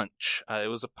phantom punch. It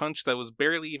was a punch that was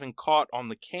barely even caught on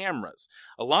the cameras.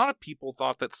 A lot of people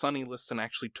thought that Sonny Liston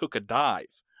actually took a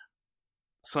dive.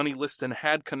 Sonny Liston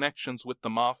had connections with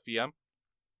the mafia,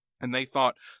 and they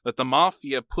thought that the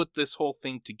mafia put this whole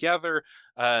thing together,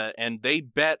 and they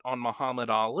bet on Muhammad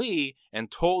Ali and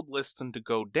told Liston to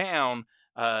go down,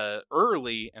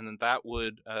 early, and then that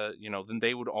would, then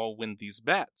they would all win these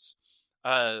bets.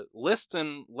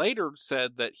 Liston later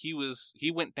said that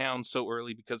he went down so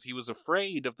early because he was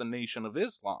afraid of the Nation of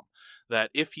Islam,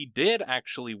 that if he did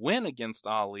actually win against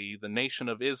Ali, the Nation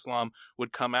of Islam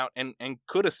would come out and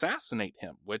could assassinate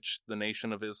him, which the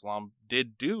Nation of Islam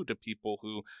did do to people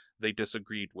who they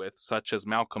disagreed with, such as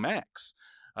Malcolm X.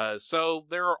 So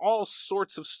there are all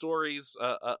sorts of stories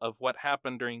of what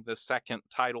happened during the second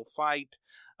title fight.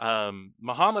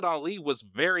 Muhammad Ali was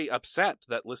very upset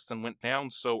that Liston went down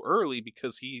so early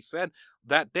because he said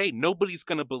that day, nobody's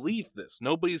going to believe this.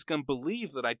 Nobody's going to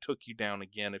believe that I took you down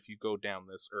again if you go down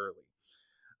this early.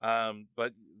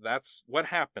 But that's what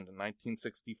happened in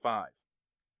 1965.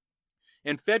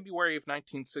 In February of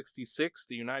 1966,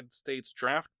 the United States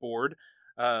Draft Board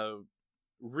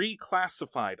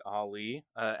reclassified Ali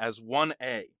as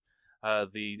 1A.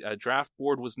 The draft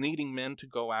board was needing men to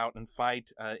go out and fight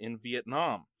in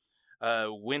Vietnam.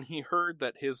 When he heard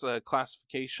that his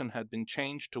classification had been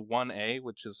changed to 1A,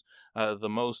 which is the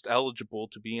most eligible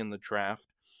to be in the draft,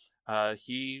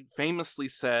 he famously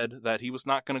said that he was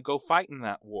not going to go fight in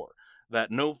that war, that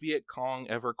no Viet Cong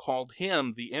ever called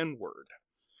him the N-word.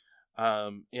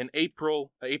 In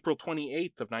April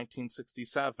 28th of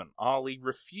 1967, Ali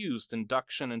refused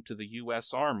induction into the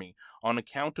U.S. Army on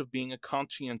account of being a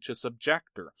conscientious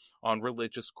objector on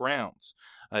religious grounds.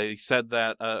 He said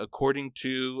that according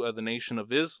to the Nation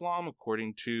of Islam,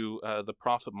 according to the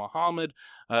Prophet Muhammad,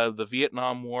 the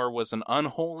Vietnam War was an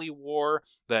unholy war,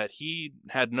 that he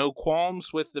had no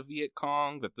qualms with the Viet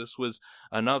Cong, that this was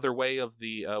another way of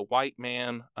the white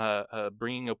man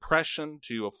bringing oppression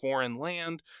to a foreign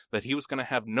land, that he was going to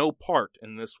have no part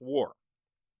in this war.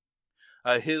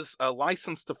 His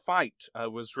license to fight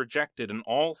was rejected in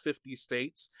all 50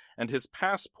 states, and his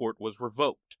passport was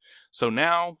revoked. So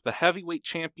now, the heavyweight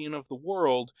champion of the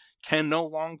world can no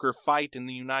longer fight in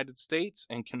the United States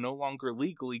and can no longer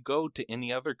legally go to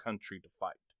any other country to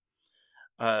fight.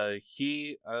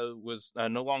 He was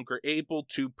no longer able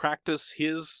to practice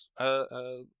his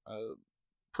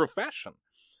profession.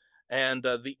 And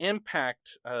the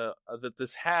impact that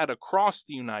this had across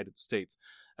the United States.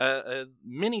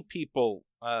 Many people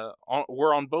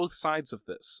were on both sides of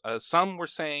this. Some were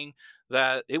saying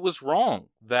that it was wrong,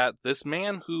 that this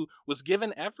man who was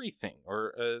given everything,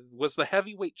 or was the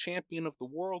heavyweight champion of the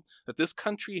world, that this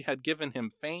country had given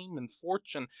him fame and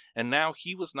fortune, and now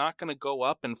he was not going to go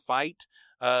up and fight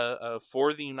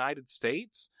for the United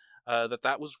States.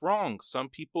 That was wrong. Some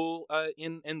people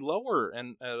in lower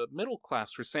and middle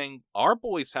class were saying, our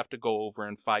boys have to go over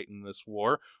and fight in this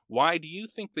war. Why do you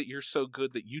think that you're so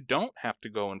good that you don't have to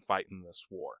go and fight in this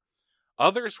war?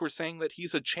 Others were saying that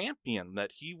he's a champion,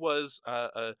 that he was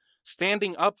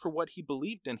standing up for what he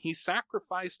believed in. He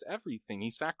sacrificed everything.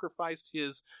 He sacrificed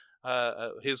his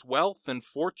wealth and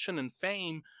fortune and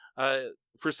fame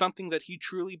for something that he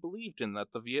truly believed in,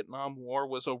 that the Vietnam War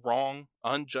was a wrong,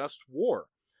 unjust war.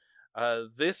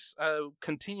 This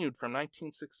continued from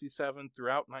 1967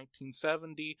 throughout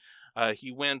 1970.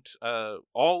 He went all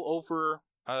over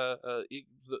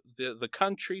the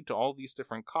country to all these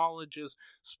different colleges,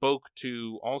 spoke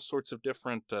to all sorts of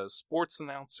different sports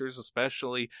announcers,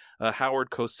 especially Howard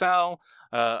Cosell,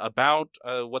 about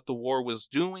what the war was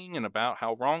doing and about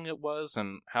how wrong it was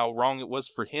and how wrong it was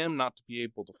for him not to be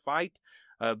able to fight.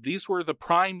 These were the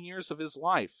prime years of his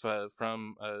life,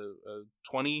 from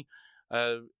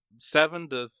 27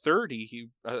 to 30, he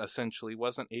essentially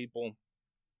wasn't able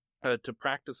to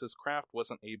practice his craft,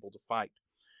 wasn't able to fight.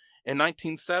 In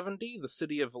 1970, the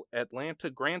city of Atlanta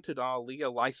granted Ali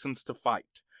a license to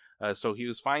fight, so he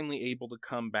was finally able to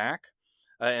come back.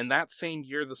 And that same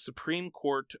year, the Supreme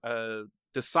Court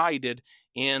decided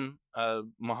in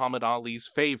Muhammad Ali's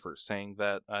favor, saying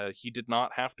that he did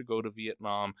not have to go to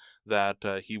Vietnam,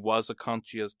 that he was a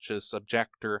conscientious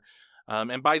objector.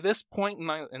 And by this point in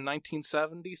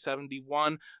 1970,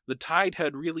 71, the tide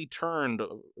had really turned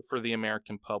for the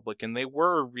American public, and they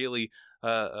were really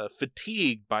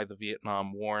fatigued by the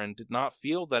Vietnam War and did not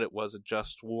feel that it was a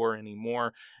just war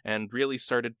anymore, and really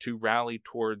started to rally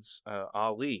towards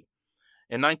Ali.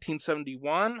 In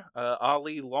 1971,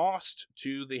 Ali lost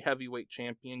to the heavyweight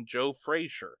champion Joe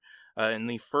Frazier in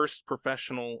the first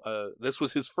professional. This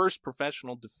was his first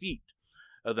professional defeat.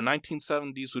 The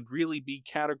 1970s would really be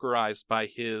categorized by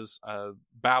his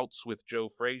bouts with Joe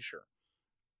Frazier.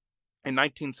 In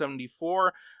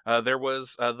 1974, there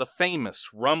was the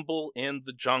famous Rumble in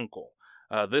the Jungle.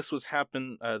 This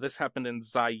happened in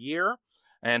Zaire,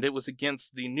 and it was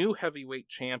against the new heavyweight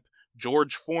champ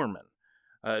George Foreman.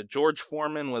 George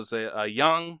Foreman was a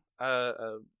young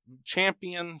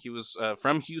champion. He was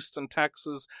from Houston,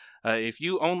 Texas. If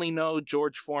you only know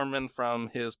George Foreman from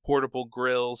his portable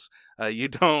grills, you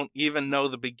don't even know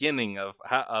the beginning of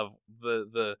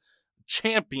the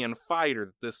champion fighter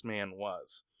that this man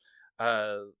was.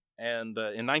 And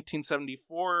in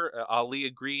 1974, Ali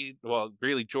agreed,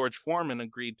 George Foreman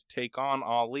agreed to take on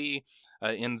Ali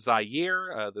in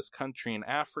Zaire, this country in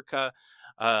Africa.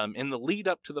 In the lead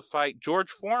up to the fight,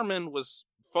 George Foreman was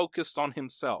focused on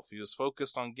himself. He was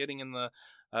focused on getting in the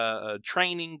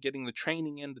training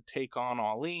in to take on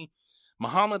Ali.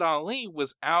 Muhammad Ali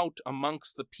was out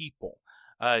amongst the people.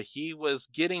 He was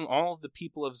getting all of the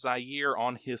people of Zaire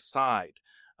on his side.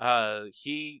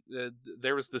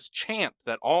 There was this chant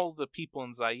that all the people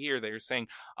in Zaire, they were saying,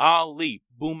 Ali,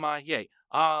 Boumaye,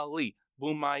 Ali,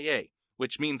 Boumaye,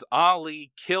 which means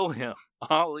Ali, kill him,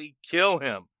 Ali, kill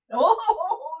him.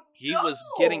 Oh, he was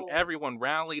getting everyone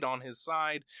rallied on his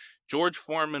side. George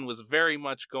Foreman was very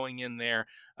much going in there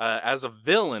as a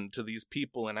villain to these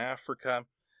people in Africa.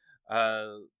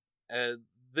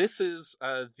 This is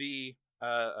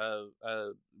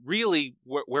really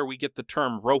where we get the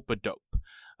term rope-a-dope.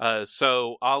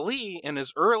 So Ali, in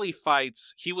his early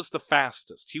fights, he was the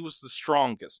fastest. He was the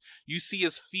strongest. You see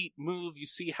his feet move. You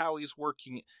see how he's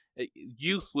working.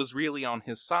 Youth was really on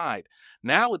his side.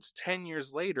 Now it's 10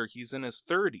 years later. He's in his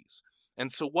 30s.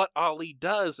 And so what Ali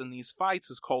does in these fights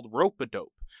is called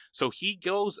rope-a-dope. So he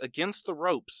goes against the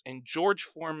ropes, and George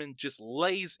Foreman just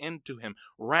lays into him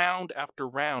round after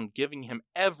round, giving him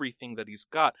everything that he's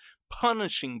got,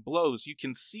 punishing blows. You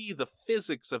can see the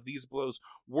physics of these blows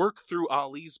work through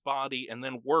Ali's body and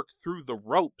then work through the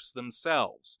ropes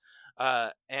themselves.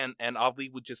 And Ali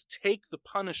would just take the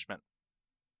punishment.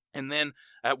 And then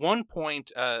at one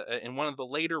point, in one of the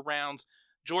later rounds,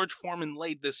 George Foreman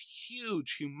laid this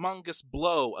huge, humongous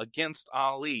blow against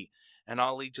Ali. And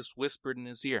Ali just whispered in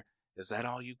his ear, "Is that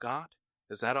all you got?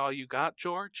 Is that all you got,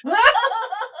 George?"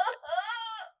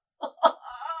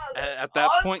 At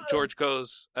that point, George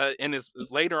goes,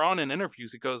 later on in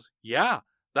interviews, he goes, "Yeah,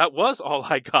 that was all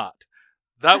I got.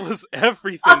 That was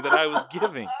everything that I was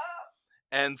giving."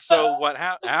 And so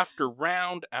after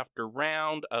round after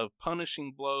round of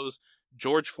punishing blows,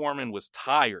 George Foreman was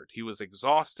tired. He was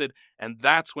exhausted. And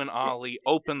that's when Ali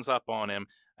opens up on him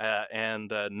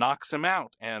and knocks him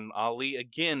out. And Ali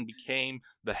again became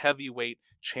the heavyweight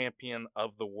champion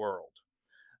of the world.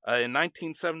 In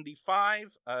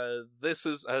 1975, this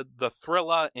is the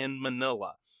Thrilla in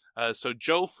Manila. So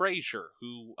Joe Frazier,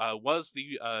 who was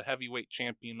the heavyweight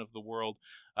champion of the world,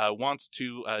 wants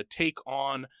to take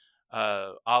on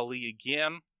Ali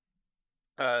again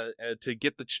to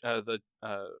get the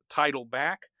title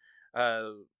back.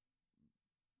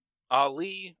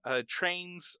 Ali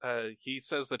trains. He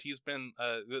says that he's been.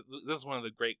 This is one of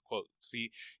the great quotes.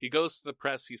 He goes to the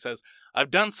press. He says, "I've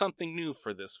done something new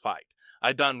for this fight.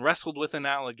 I done wrestled with an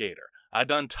alligator. I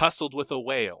done tussled with a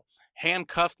whale.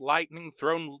 Handcuffed lightning,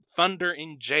 thrown thunder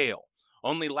in jail.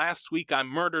 Only last week I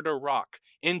murdered a rock,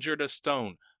 injured a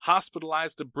stone,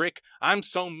 hospitalized a brick. I'm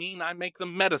so mean I make the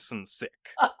medicine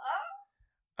sick."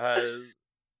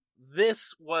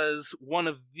 This was one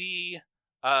of the,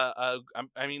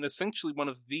 essentially one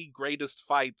of the greatest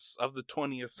fights of the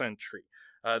 20th century.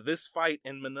 This fight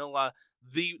in Manila,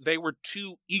 they were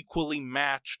two equally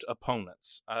matched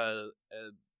opponents.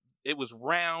 It was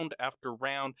round after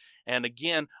round, and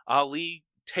again, Ali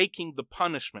taking the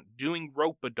punishment, doing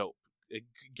rope-a-dope,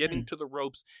 getting to the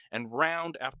ropes, and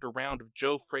round after round of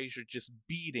Joe Frazier just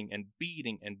beating and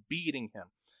beating and beating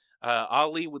him.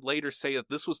 Ali would later say that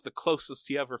this was the closest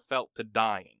he ever felt to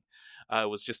dying.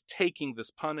 Was just taking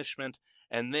this punishment,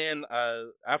 and then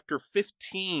after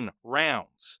 15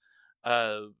 rounds,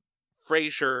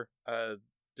 Frazier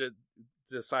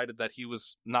decided that he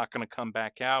was not going to come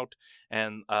back out,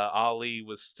 and Ali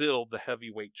was still the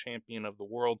heavyweight champion of the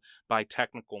world by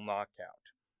technical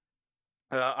knockout.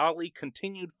 Ali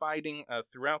continued fighting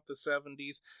throughout the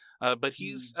 70s, but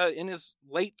he's in his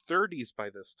late 30s by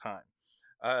this time.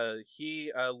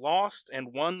 He lost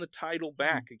and won the title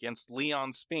back against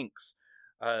Leon Spinks,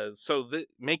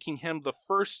 making him the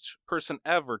first person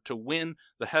ever to win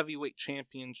the heavyweight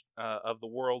champion of the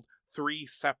world 3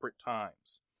 separate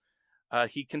times.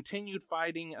 He continued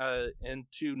fighting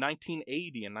into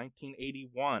 1980 and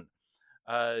 1981.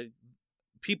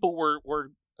 People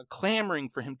were clamoring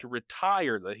for him to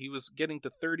retire, that he was getting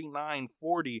to 39,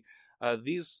 40.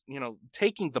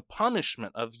 Taking the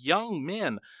punishment of young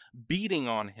men beating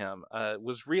on him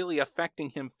was really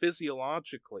affecting him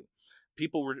physiologically.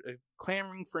 People were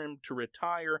clamoring for him to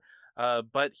retire,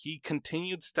 but he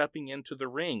continued stepping into the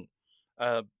ring.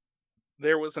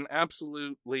 there was an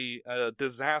absolutely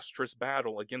disastrous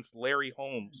battle against Larry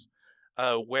Holmes,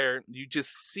 where you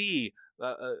just see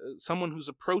someone who's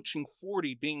approaching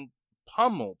 40 being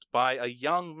pummeled by a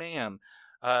young man.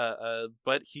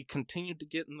 But he continued to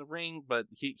get in the ring, but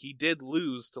he did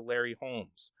lose to Larry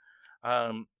Holmes.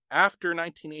 After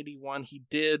 1981, he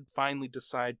did finally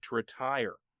decide to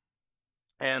retire.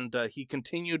 And he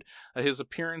continued his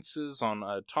appearances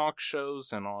on talk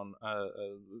shows and on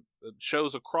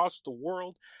shows across the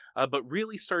world, but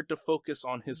really started to focus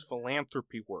on his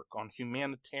philanthropy work, on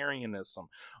humanitarianism,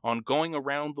 on going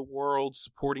around the world,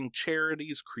 supporting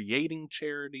charities, creating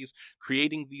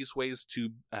these ways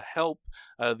to help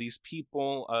these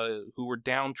people who were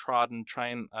downtrodden, try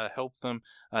and help them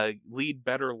lead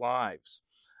better lives.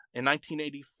 In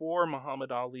 1984,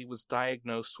 Muhammad Ali was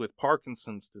diagnosed with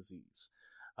Parkinson's disease.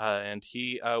 And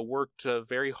he worked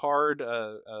very hard,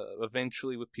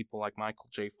 eventually with people like Michael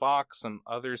J. Fox and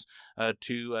others,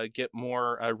 to get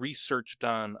more research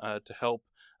done to help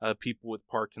people with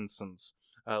Parkinson's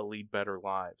lead better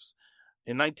lives.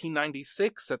 In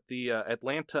 1996, at the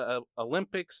Atlanta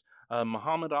Olympics,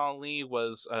 Muhammad Ali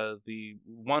was the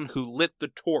one who lit the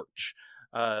torch.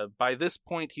 By this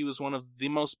point, he was one of the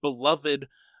most beloved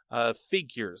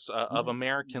figures of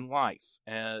American life.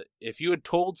 If you had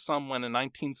told someone in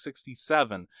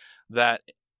 1967 that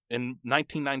in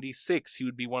 1996 he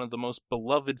would be one of the most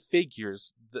beloved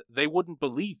figures, they wouldn't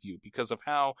believe you because of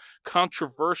how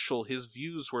controversial his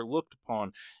views were looked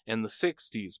upon in the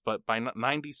 60s. But by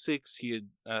 96, he had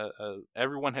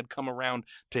everyone had come around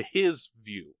to his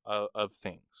view of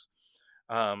things.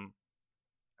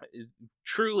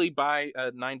 Truly by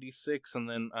 96, and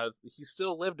then he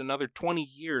still lived another 20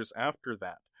 years after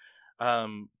that.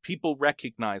 People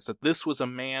recognized that this was a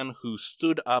man who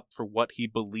stood up for what he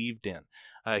believed in.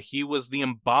 He was the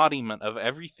embodiment of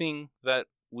everything that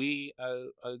we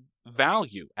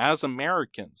value as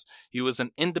Americans. He was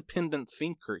an independent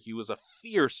thinker. He was a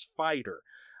fierce fighter.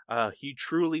 He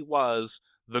truly was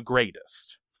the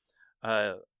greatest.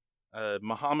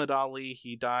 Muhammad Ali,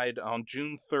 he died on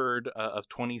June 3rd of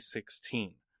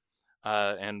 2016.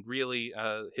 And really,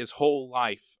 his whole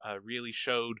life really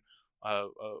showed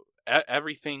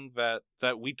everything that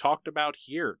we talked about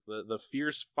here. The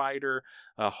fierce fighter,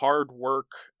 hard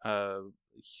work,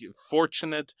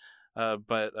 fortunate,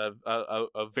 but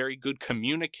a very good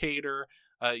communicator.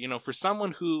 For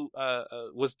someone who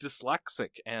was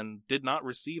dyslexic and did not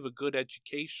receive a good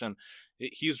education,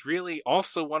 he's really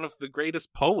also one of the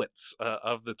greatest poets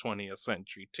of the 20th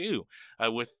century, too,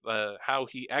 with how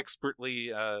he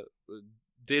expertly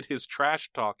did his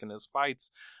trash talk in his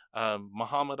fights.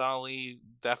 Muhammad Ali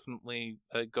definitely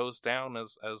goes down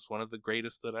as one of the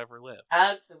greatest that ever lived.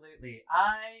 Absolutely.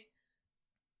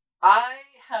 I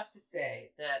have to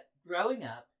say that growing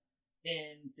up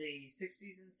in the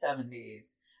 60s and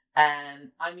 70s,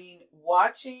 and I mean,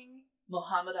 watching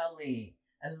Muhammad Ali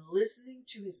and listening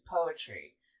to his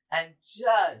poetry and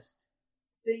just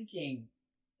thinking,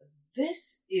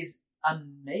 this is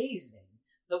amazing.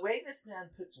 The way this man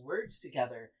puts words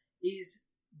together is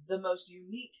the most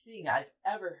unique thing I've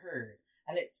ever heard.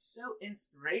 And it's so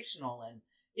inspirational. And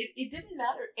it didn't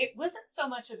matter. It wasn't so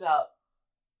much about,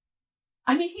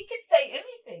 I mean, he could say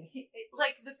anything.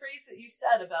 Like the phrase that you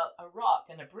said about a rock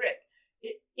and a brick.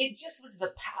 It just was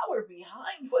the power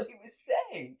behind what he was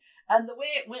saying and the way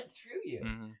it went through you.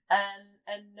 Mm-hmm.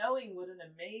 And knowing what an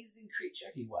amazing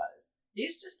creature he was.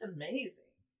 He's just amazing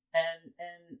and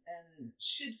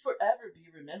should forever be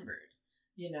remembered.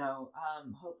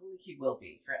 Hopefully he will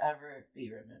be forever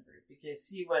be remembered because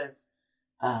he was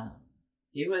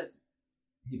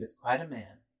quite a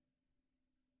man.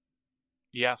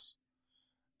 Yes.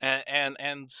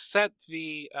 And set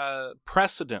the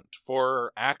precedent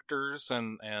for actors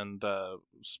and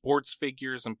sports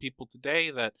figures and people today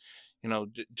that,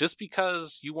 just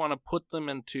because you want to put them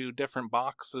into different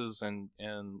boxes and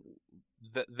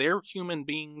that they're human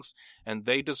beings and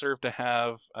they deserve to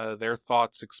have their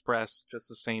thoughts expressed just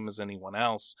the same as anyone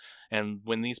else. And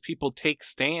when these people take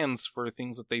stands for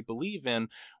things that they believe in,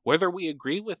 whether we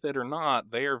agree with it or not,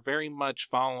 they are very much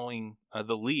following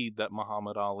the lead that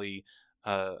Muhammad Ali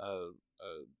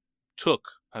took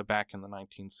back in the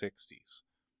 1960s.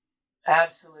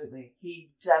 Absolutely. He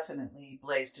definitely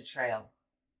blazed a trail.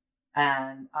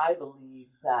 And I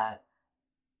believe that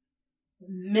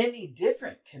many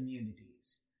different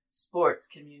communities, sports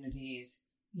communities,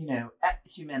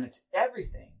 humanity,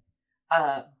 everything,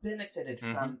 benefited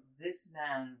from this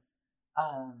man's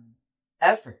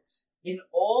efforts in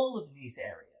all of these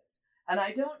areas. And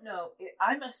I don't know,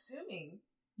 I'm assuming,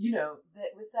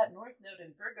 that with that North Node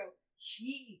in Virgo,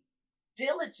 he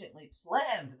diligently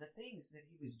planned the things that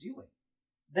he was doing.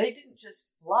 they didn't just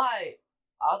fly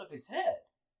out of his head.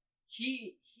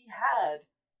 He had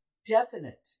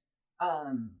definite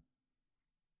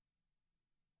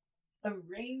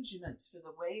arrangements for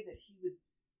the way that he would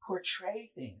portray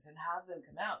things and have them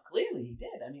come out. Clearly he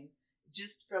did. I mean,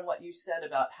 just from what you said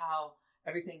about how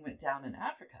everything went down in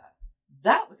Africa,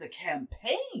 that was a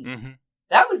campaign. Mm-hmm.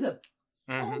 That was a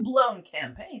full-blown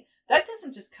campaign. That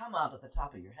doesn't just come out of the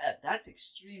top of your head. That's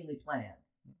extremely planned.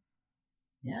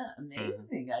 Yeah,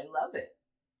 amazing. I love it.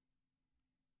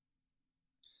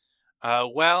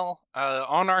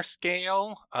 On our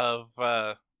scale of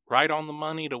right on the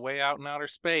money to way out in outer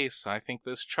space, I think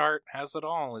this chart has it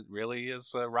all. It really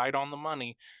is right on the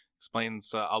money.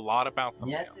 Explains a lot about them.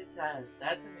 Yes, it does.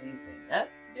 That's amazing.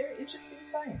 That's very interesting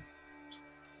science.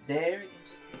 Very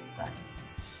interesting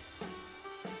science.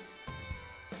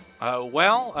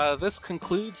 This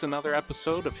concludes another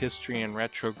episode of History in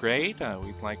Retrograde.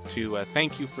 We'd like to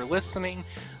thank you for listening.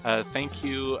 Thank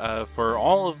you for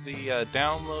all of the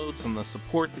downloads and the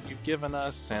support that you've given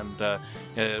us. And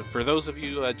for those of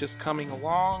you just coming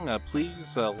along,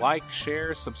 please like,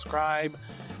 share, subscribe.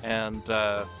 And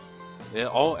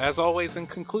as always, in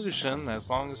conclusion, as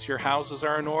long as your houses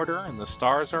are in order and the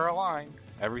stars are aligned,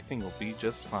 everything will be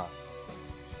just fine.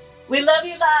 We love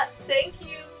you lots. Thank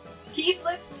you. Keep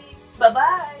listening.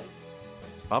 Bye-bye.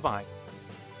 Bye-bye.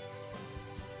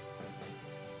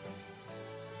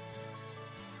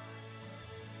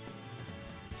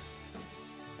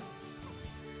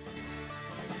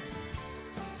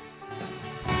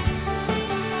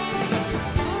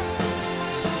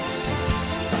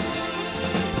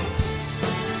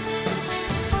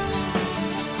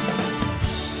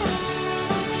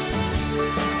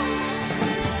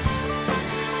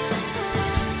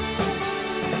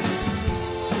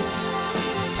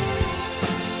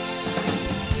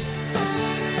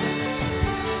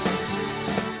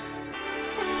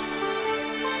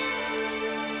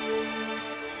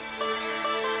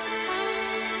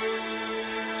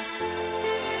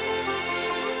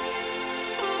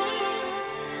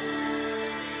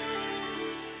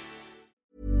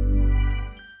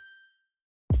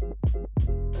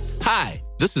 Hi,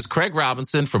 this is Craig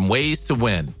Robinson from Ways to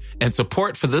Win, and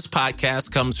support for this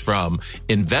podcast comes from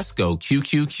Invesco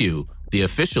QQQ, the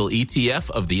official ETF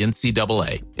of the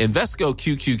NCAA. Invesco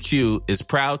QQQ is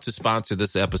proud to sponsor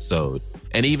this episode,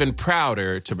 and even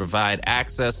prouder to provide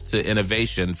access to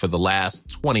innovation for the last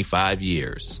 25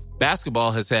 years.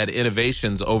 Basketball has had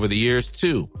innovations over the years,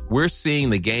 too. We're seeing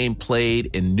the game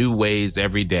played in new ways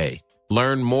every day.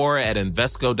 Learn more at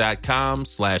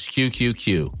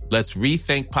Invesco.com/QQQ. Let's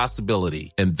rethink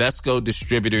possibility. Invesco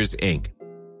Distributors, Inc.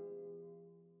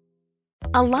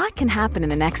 A lot can happen in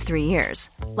the next 3 years.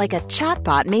 Like a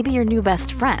chatbot may be your new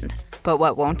best friend. But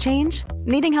what won't change?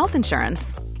 Needing health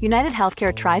insurance. United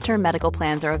Healthcare Tri-Term Medical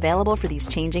Plans are available for these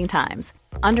changing times.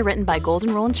 Underwritten by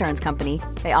Golden Rule Insurance Company,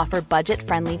 they offer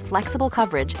budget-friendly, flexible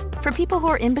coverage for people who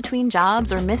are in between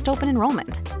jobs or missed open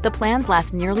enrollment. The plans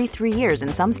last nearly 3 years in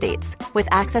some states, with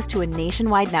access to a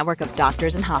nationwide network of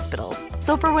doctors and hospitals.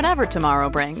 So for whatever tomorrow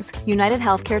brings, United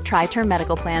Healthcare Tri-Term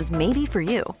Medical Plans may be for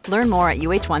you. Learn more at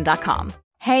uh1.com.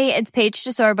 Hey, it's Paige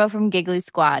DeSorbo from Giggly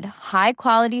Squad. High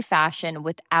quality fashion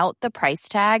without the price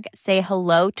tag. Say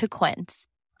hello to Quince.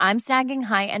 I'm snagging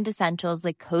high-end essentials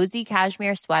like cozy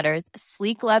cashmere sweaters,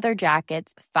 sleek leather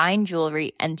jackets, fine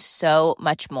jewelry, and so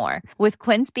much more. With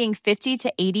Quince being 50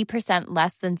 to 80%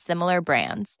 less than similar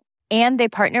brands. And they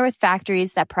partner with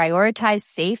factories that prioritize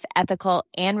safe, ethical,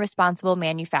 and responsible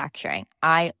manufacturing.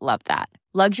 I love that.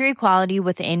 Luxury quality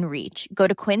within reach. Go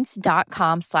to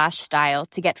quince.com/style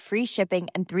to get free shipping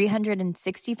and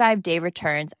 365-day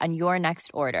returns on your next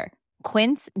order.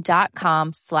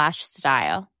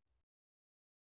 Quince.com/style.